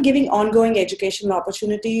 I think giving ongoing educational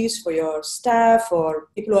opportunities for your staff or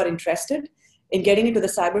people who are interested in getting into the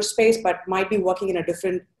cyberspace, but might be working in a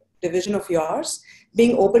different division of yours,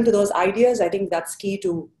 being open to those ideas, I think that's key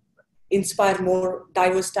to inspire more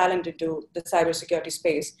diverse talent into the cybersecurity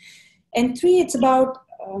space. And three, it's about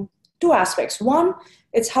two aspects. One,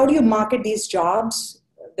 it's how do you market these jobs?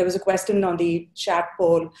 There was a question on the chat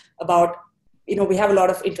poll about, we have a lot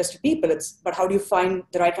of interested people, but how do you find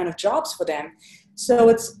the right kind of jobs for them? So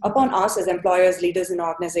it's upon us as employers, leaders in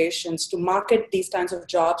organizations to market these kinds of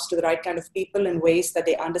jobs to the right kind of people in ways that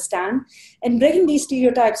they understand, and breaking these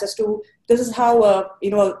stereotypes as to this is how a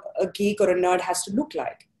geek or a nerd has to look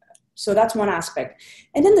like. So that's one aspect.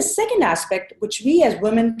 And then the second aspect, which we as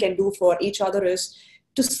women can do for each other, is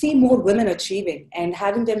to see more women achieving and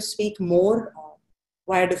having them speak more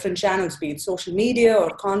via different channels, be it social media or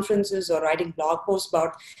conferences or writing blog posts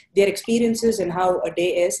about their experiences and how a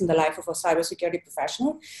day is in the life of a cybersecurity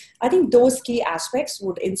professional. I think those key aspects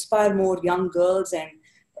would inspire more young girls and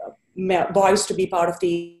boys to be part of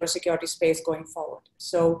the cybersecurity space going forward.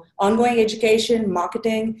 So ongoing education,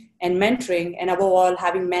 marketing, and mentoring, and above all,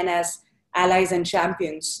 having men as allies and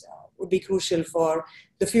champions would be crucial for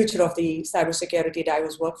the future of the cybersecurity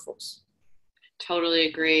diverse workforce. Totally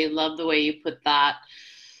agree. Love the way you put that.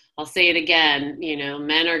 I'll say it again,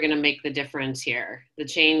 men are going to make the difference here. The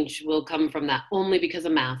change will come from that only because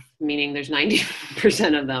of math, meaning there's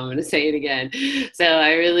 90% of them. I'm going to say it again. So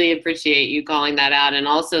I really appreciate you calling that out. And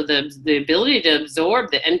also the ability to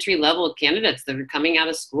absorb the entry-level candidates that are coming out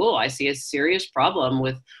of school. I see a serious problem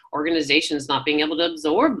with organizations not being able to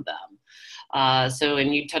absorb them.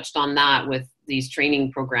 And you touched on that with these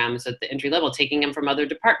training programs at the entry level, taking them from other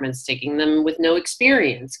departments, taking them with no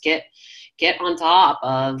experience, get on top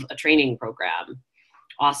of a training program.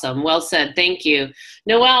 Awesome. Well said. Thank you.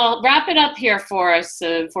 Noel, wrap it up here for us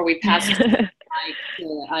before we pass it to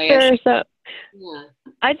Sure. So yeah.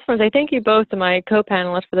 I just want to say thank you both to my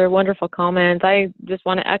co-panelists for their wonderful comments. I just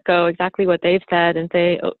want to echo exactly what they've said and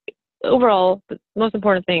say overall, the most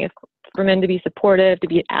important thing is for men to be supportive, to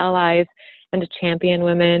be allies, and to champion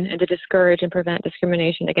women and to discourage and prevent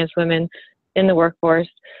discrimination against women in the workforce.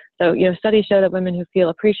 So, studies show that women who feel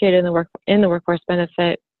appreciated in the workforce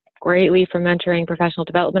benefit greatly from mentoring, professional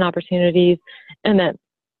development opportunities, and that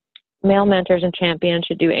male mentors and champions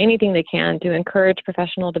should do anything they can to encourage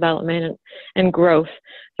professional development and growth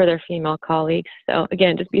for their female colleagues. So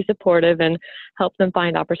again, just be supportive and help them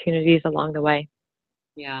find opportunities along the way.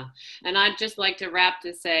 Yeah. And I'd just like to wrap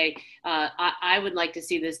to say, I would like to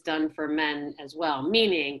see this done for men as well.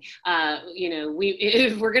 Meaning,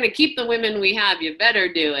 if we're going to keep the women we have, you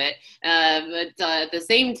better do it. But at the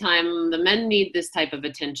same time, the men need this type of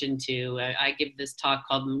attention too. I give this talk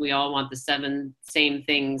called "We All Want the 7 Same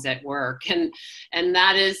Things at Work," and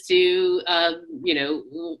that is to,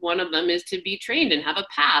 one of them is to be trained and have a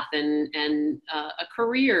path and a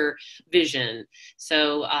career vision.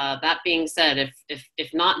 So that being said,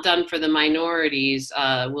 if not done for the minorities,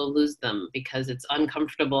 we'll lose them because it's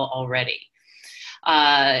uncomfortable already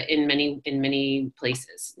in many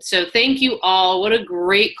places. So thank you all. What a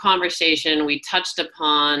great conversation. We touched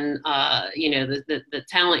upon the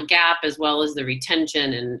talent gap as well as the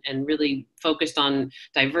retention and really focused on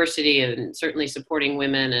diversity and certainly supporting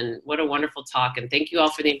women, and what a wonderful talk. And thank you all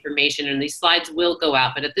for the information, and these slides will go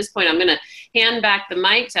out. But at this point, I'm going to hand back the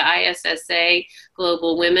mic to ISSA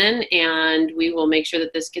Global Women, and we will make sure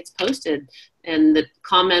that this gets posted. And the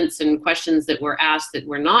comments and questions that were asked that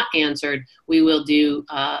were not answered, we will do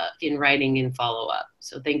in writing in follow-up.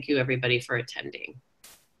 So thank you, everybody, for attending.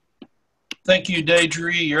 Thank you,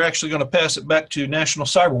 Deidre. You're actually going to pass it back to National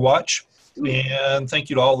CyberWatch. And thank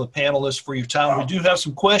you to all the panelists for your time. We do have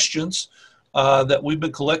some questions that we've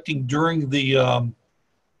been collecting during the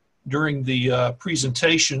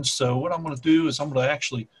presentation. So what I'm going to do is I'm going to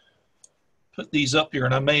actually put these up here,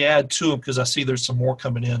 and I may add to them because I see there's some more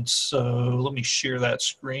coming in. So let me share that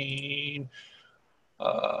screen.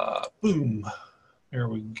 Boom. There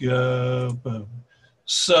we go. Boom.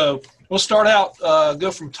 So we'll start out, go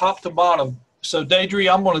from top to bottom. So Deidre,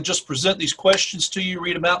 I'm going to just present these questions to you,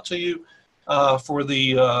 read them out to you for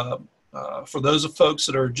those of folks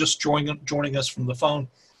that are just joining us from the phone,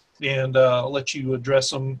 and I'll let you address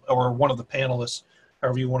them, or one of the panelists,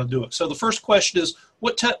 however you want to do it. So the first question is,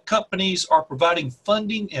 what tech companies are providing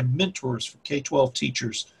funding and mentors for K-12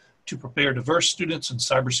 teachers to prepare diverse students in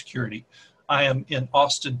cybersecurity? I am in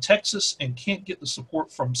Austin, Texas, and can't get the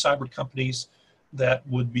support from cyber companies that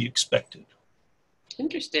would be expected.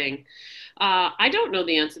 Interesting. I don't know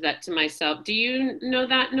the answer to that to myself. Do you know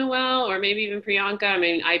that, Noel, or maybe even Priyanka? I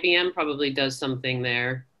mean, IBM probably does something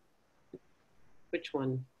there. Which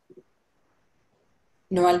one?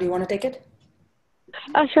 Noel, do you want to take it?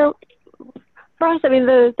 Sure. For us, I mean,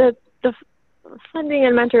 the funding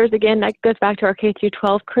and mentors, again, that goes back to our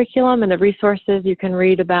K-12 curriculum and the resources you can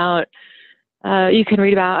read about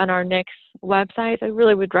on our next website. I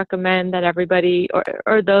really would recommend that everybody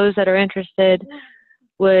or those that are interested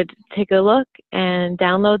would take a look and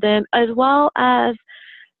download them, as well as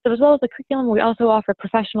the curriculum. We also offer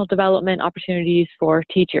professional development opportunities for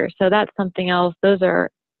teachers. So that's something else. Those are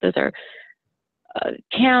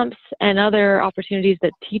camps and other opportunities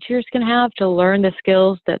that teachers can have to learn the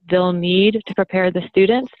skills that they'll need to prepare the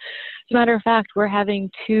students. As a matter of fact, we're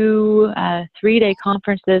having two 3-day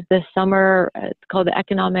conferences this summer. It's called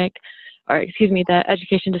the the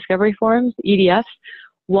Education Discovery Forums, EDFs.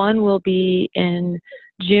 One will be in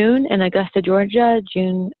June in Augusta, Georgia,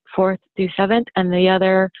 June 4th through 7th, and the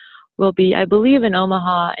other will be, I believe, in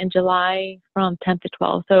Omaha in July from 10th to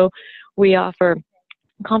 12th. So we offer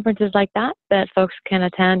conferences like that folks can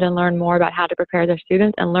attend and learn more about how to prepare their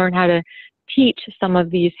students and learn how to teach some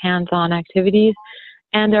of these hands-on activities.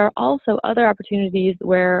 And there are also other opportunities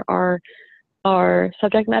where our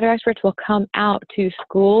subject matter experts will come out to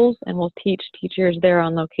schools and will teach teachers there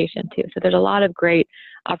on location too. So there's a lot of great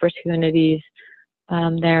opportunities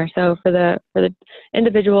there. So for the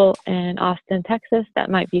individual in Austin, Texas,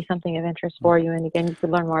 that might be something of interest for you. And again, you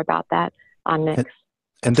could learn more about that on Nix.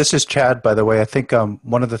 And this is Chad, by the way. I think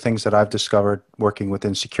one of the things that I've discovered working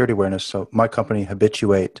within security awareness, so my company,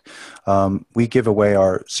 Habituate, we give away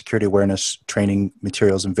our security awareness training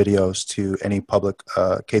materials and videos to any public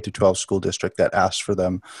K-12 school district that asks for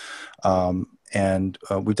them. And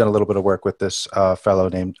we've done a little bit of work with this fellow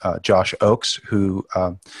named Josh Oakes, who,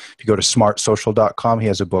 if you go to smartsocial.com, he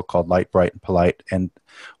has a book called Light, Bright, and Polite. And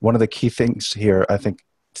one of the key things here, I think,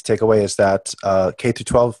 to take away is that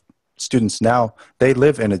K-12 students now, they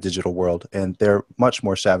live in a digital world and they're much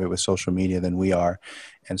more savvy with social media than we are.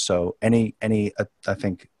 And so any I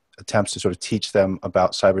think, attempts to sort of teach them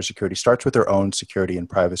about cybersecurity starts with their own security and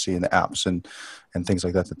privacy and the apps and things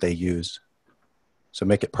like that that they use. So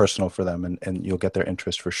make it personal for them and you'll get their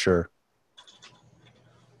interest for sure.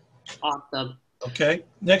 Awesome. Okay.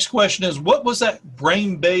 Next question is, what was that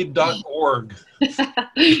brainbabe.org?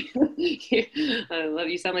 I love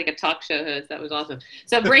you. Sound like a talk show host. That was awesome.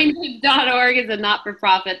 So brainbabe.org is a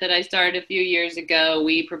not-for-profit that I started a few years ago.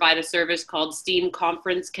 We provide a service called STEAM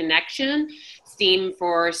Conference Connection, STEAM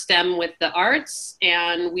for STEM with the arts,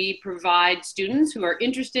 and we provide students who are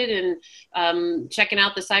interested in checking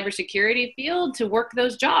out the cybersecurity field to work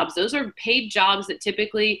those jobs. Those are paid jobs that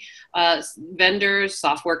typically vendors,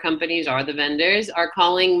 software companies are the vendors, are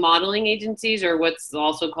calling modeling agencies or what's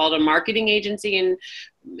also called a marketing agency and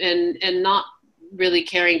not really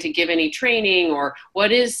caring to give any training or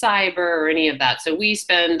what is cyber or any of that. So we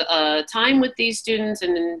spend time with these students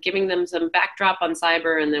and then giving them some backdrop on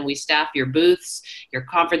cyber, and then we staff your booths, your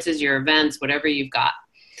conferences, your events, whatever you've got.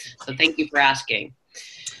 So thank you for asking.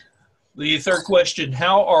 The third question,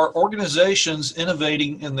 how are organizations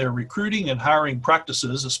innovating in their recruiting and hiring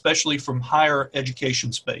practices, especially from higher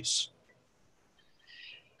education space?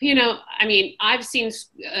 You know, I mean, I've seen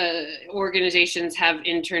organizations have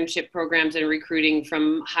internship programs and recruiting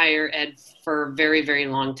from higher ed for a very, very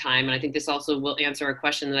long time. And I think this also will answer a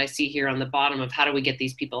question that I see here on the bottom of how do we get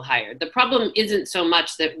these people hired? The problem isn't so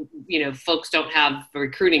much that, you know, folks don't have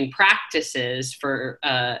recruiting practices for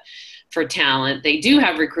talent. They do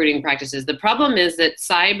have recruiting practices. The problem is that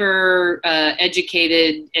cyber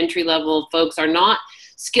educated entry-level folks are not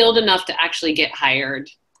skilled enough to actually get hired.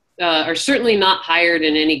 Are certainly not hired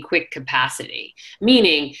in any quick capacity.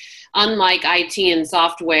 Meaning, unlike IT and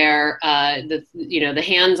software, the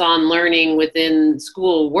hands-on learning within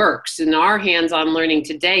school works. And our hands-on learning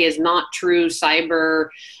today is not true cyber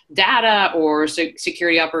data or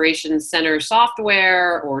security operations center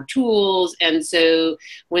software or tools. And so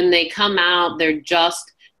when they come out, they're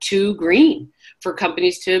just too green for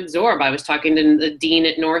companies to absorb. I was talking to the dean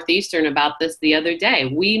at Northeastern about this the other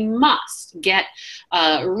day. We must get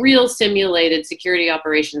real simulated security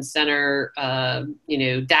operations center,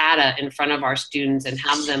 data in front of our students and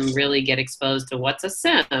have them really get exposed to what's a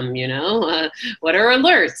SIM, what are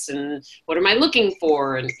alerts and what am I looking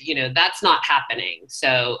for? And, that's not happening.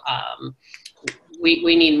 So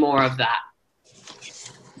we need more of that.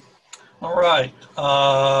 All right.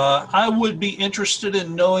 I would be interested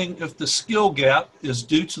in knowing if the skill gap is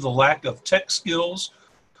due to the lack of tech skills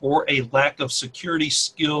or a lack of security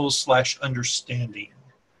skills / understanding.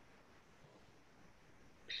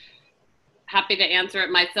 Happy to answer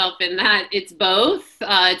it myself in that it's both.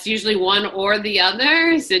 It's usually one or the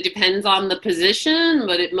other. So it depends on the position,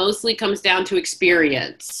 but it mostly comes down to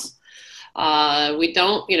experience.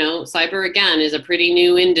 Cyber again is a pretty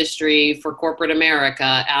new industry for corporate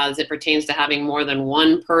America as it pertains to having more than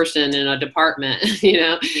one person in a department,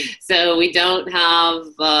 so we don't have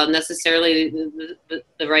necessarily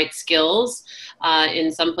the right skills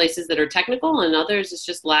in some places that are technical, and others it's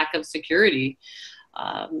just lack of security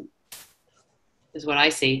is what I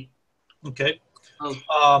see. Okay.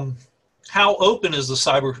 How open is the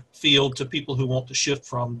cyber field to people who want to shift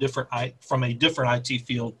from a different IT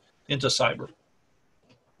field into cyber?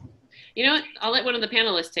 You know what? I'll let one of the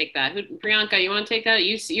panelists take that. Priyanka, you want to take that?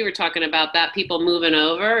 You were talking about that, people moving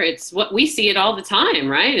over. It's what we see it all the time,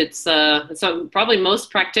 right? It's so probably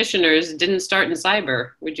most practitioners didn't start in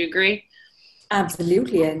cyber. Would you agree?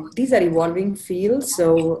 Absolutely, and these are evolving fields.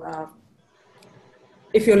 So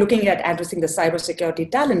if you're looking at addressing the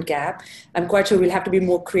cybersecurity talent gap, I'm quite sure we'll have to be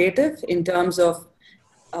more creative in terms of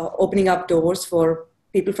opening up doors for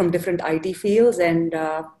people from different IT fields, and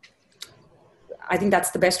I think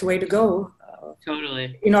that's the best way to go.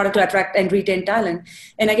 Totally. In order to attract and retain talent.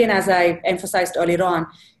 And again, as I emphasized earlier on,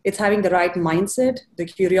 it's having the right mindset, the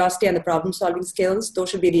curiosity and the problem solving skills. Those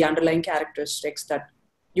should be the underlying characteristics that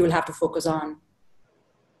you will have to focus on.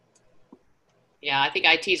 Yeah, I think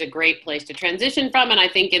IT is a great place to transition from. And I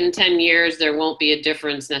think in 10 years, there won't be a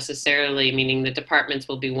difference necessarily, meaning the departments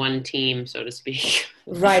will be one team, so to speak.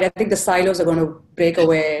 Right. I think the silos are going to break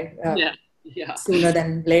away sooner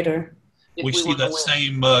than later. We see that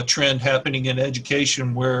same trend happening in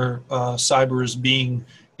education, where cyber is being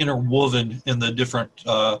interwoven in the different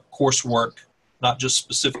coursework, not just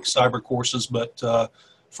specific cyber courses, but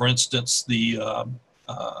for instance, the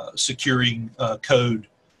securing code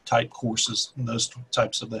type courses and those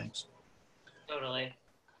types of things. Totally.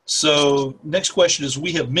 So next question is,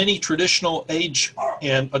 we have many traditional age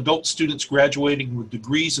and adult students graduating with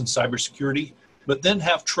degrees in cybersecurity, but then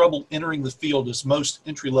have trouble entering the field, as most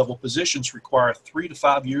entry-level positions require 3 to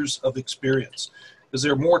 5 years of experience. Is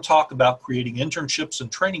there more talk about creating internships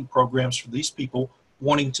and training programs for these people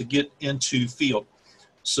wanting to get into field?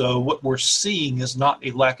 So what we're seeing is not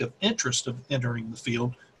a lack of interest of entering the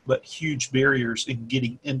field, but huge barriers in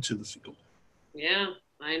getting into the field. Yeah,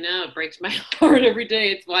 I know. It breaks my heart every day.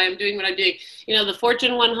 It's why I'm doing what I'm doing. You know, the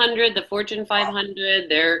Fortune 100, the Fortune 500,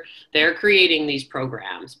 they're creating these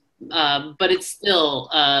programs. But it's still,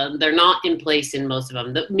 they're not in place in most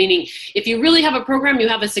of them. Meaning, if you really have a program, you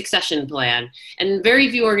have a succession plan. And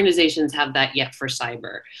very few organizations have that yet for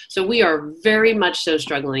cyber. So we are very much so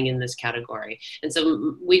struggling in this category. And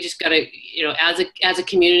so we just got to, you know, as a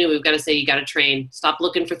community, we've got to say, you got to train. Stop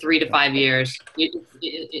looking for 3 to 5 years.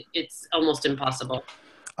 It's almost impossible.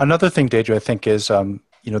 Another thing, Deidre, I think is, you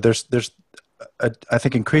know, there's I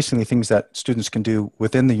think increasingly things that students can do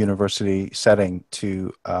within the university setting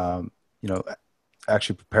to, you know,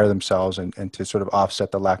 actually prepare themselves and to sort of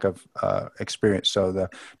offset the lack of experience. So the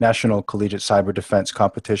National Collegiate Cyber Defense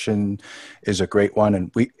Competition is a great one,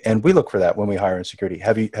 and we look for that when we hire in security.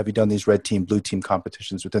 Have you done these red team, blue team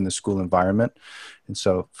competitions within the school environment? And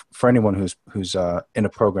so for anyone who's in a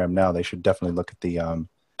program now, they should definitely look at the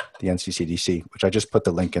NCCDC, which I just put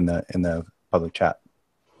the link in the public chat.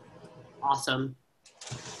 Awesome.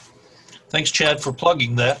 Thanks, Chad, for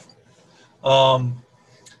plugging that.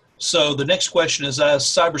 So the next question is, as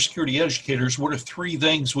cybersecurity educators, what are 3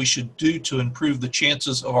 things we should do to improve the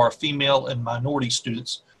chances of our female and minority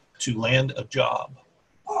students to land a job?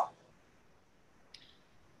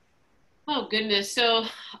 Oh, goodness. So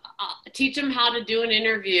teach them how to do an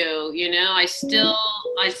interview. You know, I still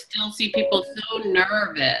see people so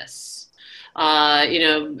nervous, you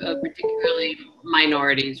know, particularly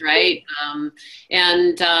minorities, right?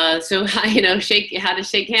 So, you know, how to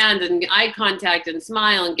shake hands and eye contact and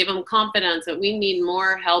smile and give them confidence that we need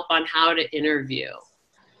more help on how to interview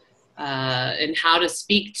and how to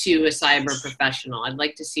speak to a cyber professional. I'd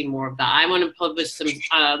like to see more of that. I want to publish some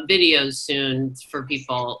videos soon for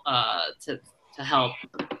people to help.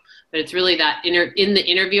 But it's really that in the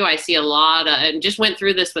interview, I see a lot and just went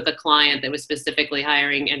through this with a client that was specifically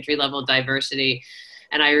hiring entry-level diversity.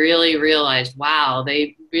 And I really realized, wow,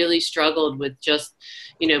 they really struggled with just,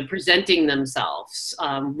 you know, presenting themselves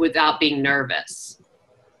without being nervous,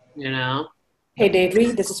 you know? Hey,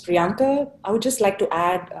 Deidre, this is Priyanka. I would just like to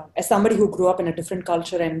add, as somebody who grew up in a different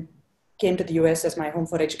culture and came to the US as my home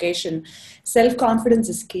for education, self-confidence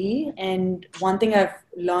is key. And one thing I've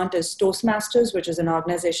learned is Toastmasters, which is an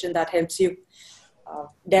organization that helps you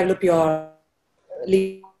develop your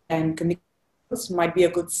leadership and communications, might be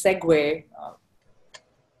a good segue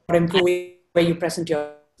for improving where you present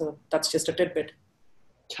your. So that's just a tidbit.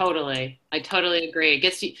 Totally. I totally agree. It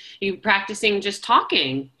gets you practicing just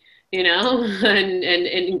talking, you know, and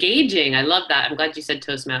engaging. I love that. I'm glad you said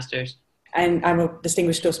Toastmasters. And I'm a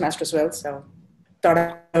distinguished Toastmaster as well, so thought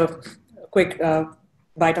I'd have a quick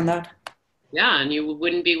bite on that. Yeah, and you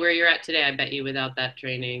wouldn't be where you're at today, I bet you, without that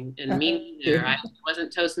training. And me neither. I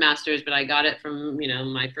wasn't Toastmasters, but I got it from, you know,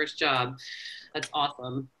 my first job. That's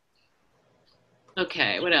awesome.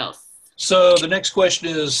 Okay, what else? So the next question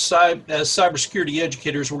is, as cybersecurity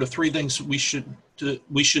educators, what are 3 things we should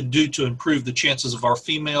do to improve the chances of our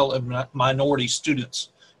female and minority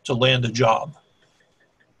students to land a job?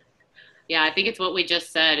 Yeah, I think it's what we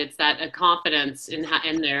just said. It's that a confidence in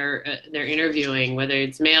their interviewing, whether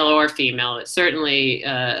it's male or female. It's certainly,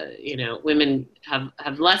 women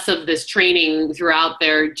have less of this training throughout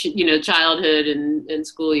their, childhood and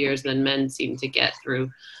school years than men seem to get through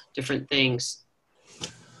different things.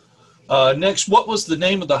 Next, what was the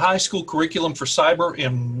name of the high school curriculum for cyber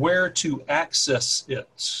and where to access it?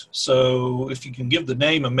 So if you can give the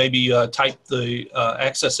name and maybe type the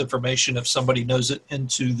access information if somebody knows it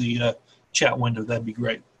into the chat window, that'd be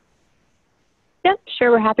great. Yep,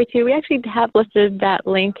 sure, we're happy to. We actually have listed that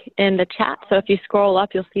link in the chat. So if you scroll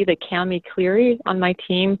up, you'll see that Cami Cleary on my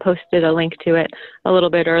team posted a link to it a little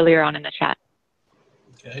bit earlier on in the chat.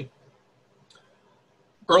 Okay.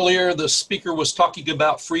 Earlier, the speaker was talking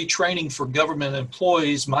about free training for government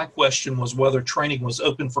employees. My question was whether training was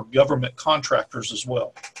open for government contractors as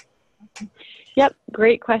well. Yep,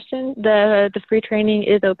 great question. The free training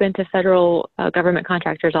is open to federal government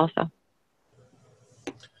contractors also.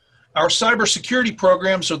 Our cybersecurity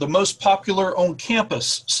programs are the most popular on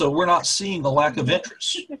campus, so we're not seeing a lack of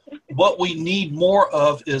interest. What we need more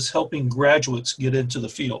of is helping graduates get into the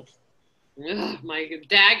field. Ugh, my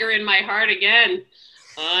dagger in my heart again.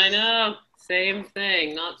 I know, same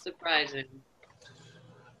thing, not surprising.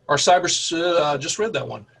 Our just read that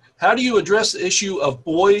one. How do you address the issue of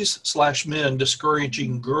boys/men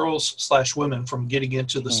discouraging girls/women from getting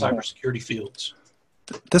into the cybersecurity fields?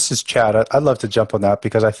 This is Chad. I'd love to jump on that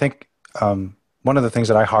because I think one of the things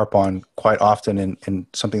that I harp on quite often in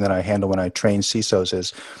something that I handle when I train CISOs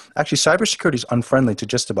is actually cybersecurity is unfriendly to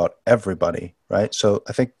just about everybody, right? So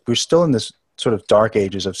I think we're still in this sort of dark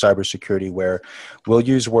ages of cybersecurity where we'll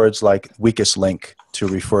use words like weakest link to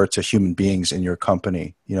refer to human beings in your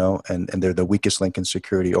company, and they're the weakest link in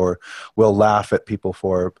security, or we'll laugh at people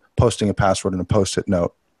for posting a password in a Post-it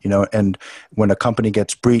note. And when a company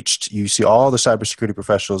gets breached, you see all the cybersecurity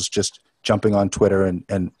professionals just jumping on Twitter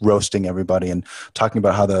and roasting everybody and talking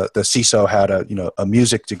about how the CISO had a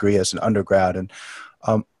music degree as an undergrad. And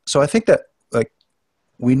so I think that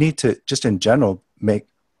we need to just in general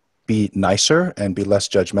be nicer and be less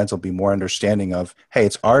judgmental, be more understanding of, hey,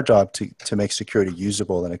 it's our job to make security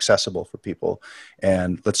usable and accessible for people.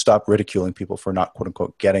 And let's stop ridiculing people for not, quote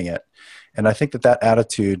unquote, getting it. And I think that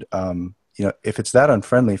attitude, if it's that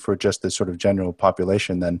unfriendly for just the sort of general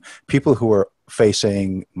population, then people who are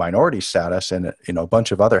facing minority status and a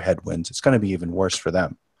bunch of other headwinds, it's going to be even worse for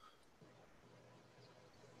them.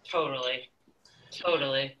 Totally.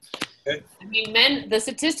 Okay. I mean, the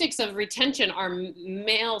statistics of retention are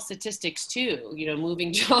male statistics too,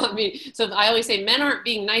 moving job. So I always say men aren't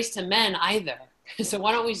being nice to men either. So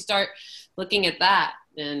why don't we start looking at that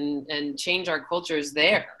and change our cultures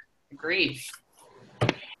there? Agreed.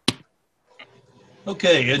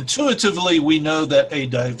 Okay, intuitively, we know that a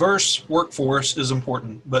diverse workforce is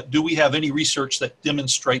important, but do we have any research that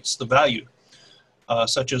demonstrates the value,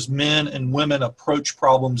 such as men and women approach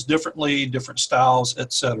problems differently, different styles,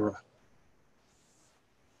 etc.?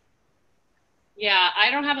 Yeah, I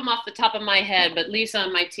don't have them off the top of my head, but Lisa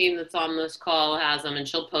on my team that's on this call has them, and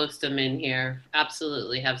she'll post them in here.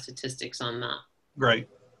 Absolutely have statistics on that. Great.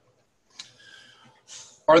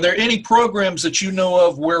 Are there any programs that you know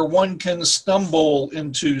of where one can stumble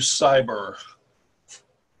into cyber?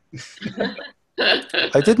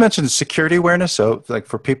 I did mention security awareness. So like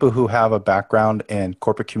for people who have a background in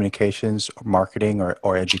corporate communications, or marketing,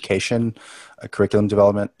 or education, curriculum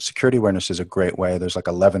development, security awareness is a great way. There's like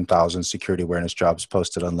 11,000 security awareness jobs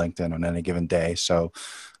posted on LinkedIn on any given day. So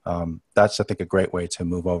that's, I think, a great way to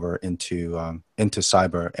move over into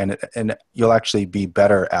cyber. And you'll actually be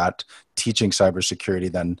better at teaching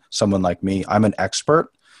cybersecurity than someone like me. I'm an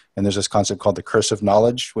expert. And there's this concept called the curse of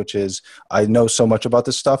knowledge, which is I know so much about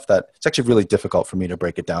this stuff that it's actually really difficult for me to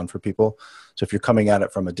break it down for people. So if you're coming at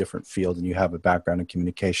it from a different field and you have a background in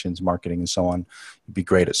communications, marketing, and so on, you'd be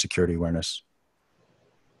great at security awareness.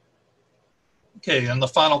 Okay, and the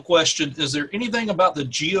final question, is there anything about the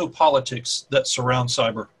geopolitics that surround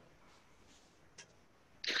cyber?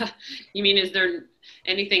 You mean, is there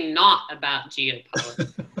anything not about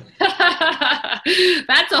geopolitics?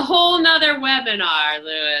 That's a whole nother webinar,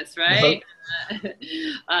 Lewis, right?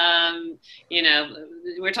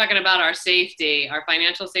 We're talking about our safety, our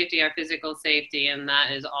financial safety, our physical safety, and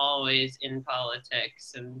that is always in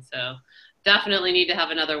politics. And so definitely need to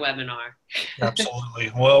have another webinar.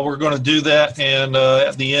 Absolutely. Well, we're going to do that. And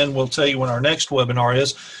at the end, we'll tell you when our next webinar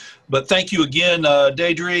is. But thank you again,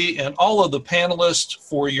 Deidre, and all of the panelists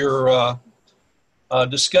for your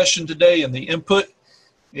discussion today and the input.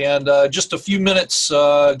 And just a few minutes,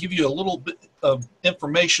 give you a little bit of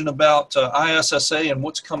information about ISSA and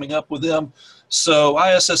what's coming up with them. So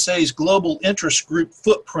ISSA's global interest group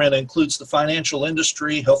footprint includes the financial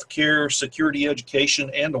industry, healthcare, security education,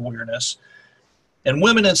 and awareness, and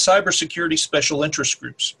women in cybersecurity special interest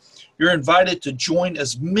groups. You're invited to join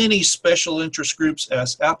as many special interest groups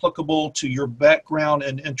as applicable to your background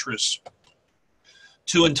and interests.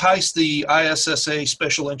 To entice the ISSA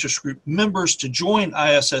special interest group members to join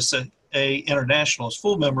ISSA International as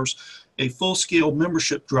full members, a full-scale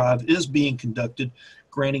membership drive is being conducted,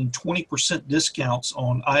 granting 20% discounts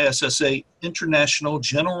on ISSA International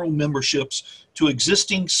General memberships to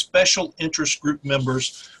existing special interest group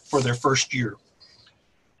members for their first year.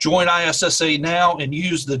 Join ISSA now and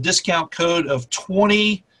use the discount code of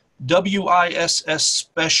 20 WISS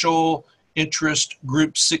Special Interest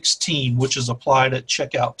Group 16, which is applied at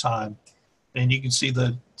checkout time. And you can see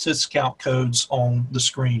the discount codes on the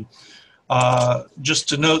screen. Just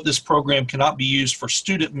to note, this program cannot be used for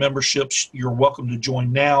student memberships. You're welcome to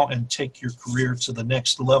join now and take your career to the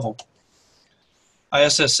next level.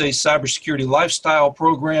 ISSA Cybersecurity Lifestyle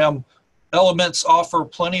Program Elements offer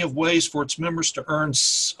plenty of ways for its members to earn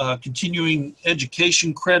continuing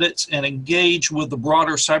education credits and engage with the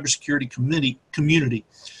broader cybersecurity community.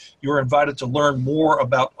 You are invited to learn more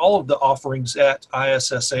about all of the offerings at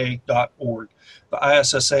ISSA.org. The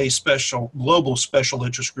ISSA Global Special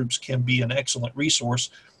Interest Groups can be an excellent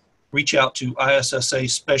resource. Reach out to ISSA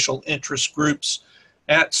Special Interest Groups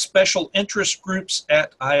at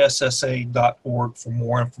specialinterestgroups@issa.org for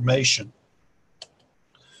more information.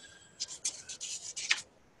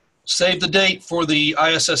 Save the date for the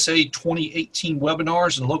ISSA 2018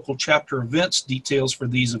 webinars and local chapter events. Details for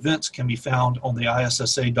these events can be found on the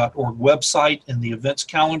ISSA.org website in the events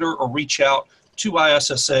calendar, or reach out to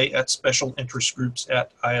ISSA at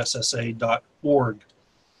specialinterestgroups@issa.org.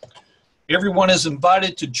 Everyone is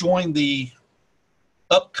invited to join the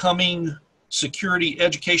upcoming Security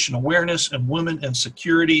Education Awareness and Women in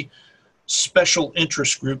Security Special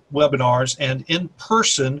Interest Group webinars and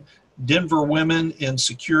in-person Denver Women in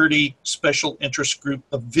Security Special Interest Group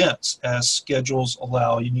events as schedules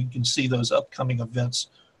allow. And you can see those upcoming events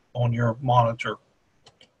on your monitor.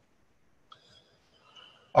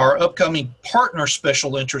 Our upcoming partner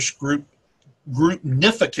special interest group,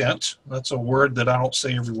 Groupnificant, that's a word that I don't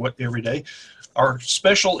say every day. Our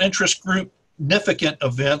special interest group Nificant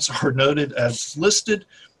events are noted as listed.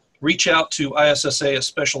 Reach out to ISSA at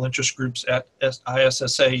special interest groups at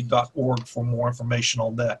issa.org for more information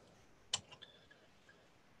on that.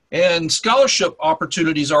 And scholarship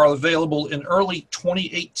opportunities are available in early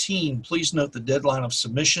 2018. Please note the deadline of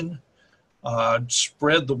submission.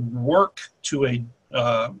 Spread the word to a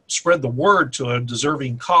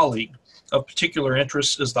deserving colleague. Of particular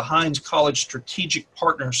interest is the Hines College Strategic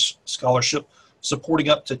Partners Scholarship, supporting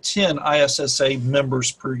up to 10 ISSA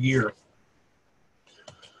members per year.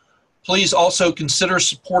 Please also consider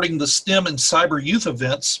supporting the STEM and Cyber Youth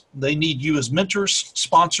events. They need you as mentors,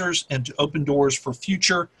 sponsors, and to open doors for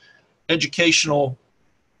future educational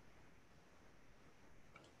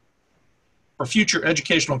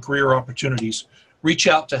career opportunities. Reach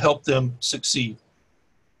out to help them succeed.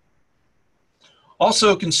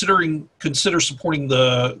 Also consider supporting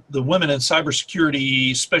the Women in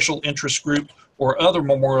Cybersecurity Special Interest Group or other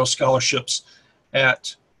memorial scholarships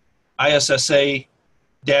at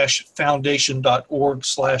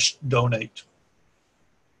issa-foundation.org/donate.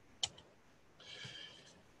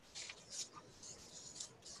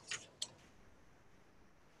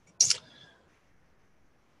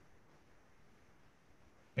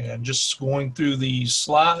 And just going through these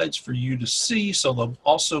slides for you to see, so they'll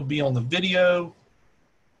also be on the video.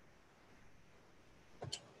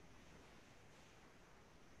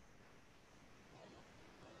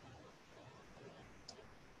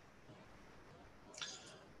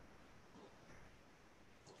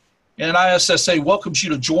 And ISSA welcomes you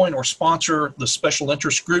to join or sponsor the special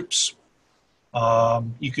interest groups.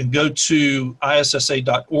 You can go to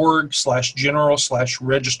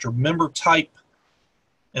issa.org/general/register member type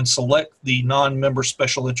and select the non-member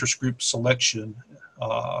special interest group selection,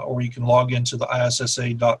 or you can log into the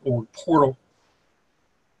issa.org portal,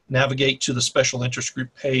 navigate to the special interest group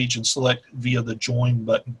page and select via the join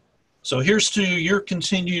button. So here's to your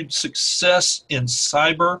continued success in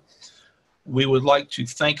cyber. We would like to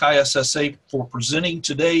thank ISSA for presenting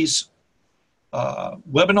today's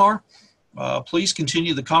webinar. Please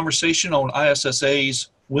continue the conversation on ISSA's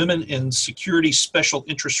Women in Security Special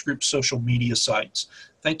Interest Group social media sites.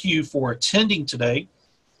 Thank you for attending today,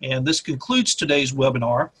 and this concludes today's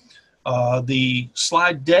webinar. The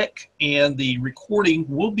slide deck and the recording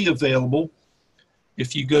will be available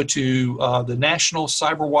if you go to the National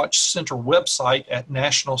CyberWatch Center website at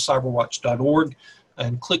nationalcyberwatch.org.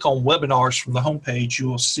 and click on webinars from the homepage, you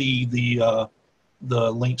will see the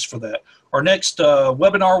links for that. Our next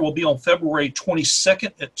webinar will be on February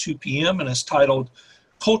 22nd at 2 p.m. and is titled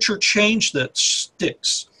Culture Change That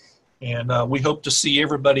Sticks. And we hope to see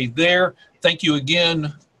everybody there. Thank you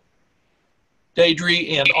again,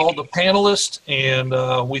 Deidre, and all the panelists,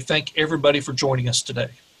 and we thank everybody for joining us today.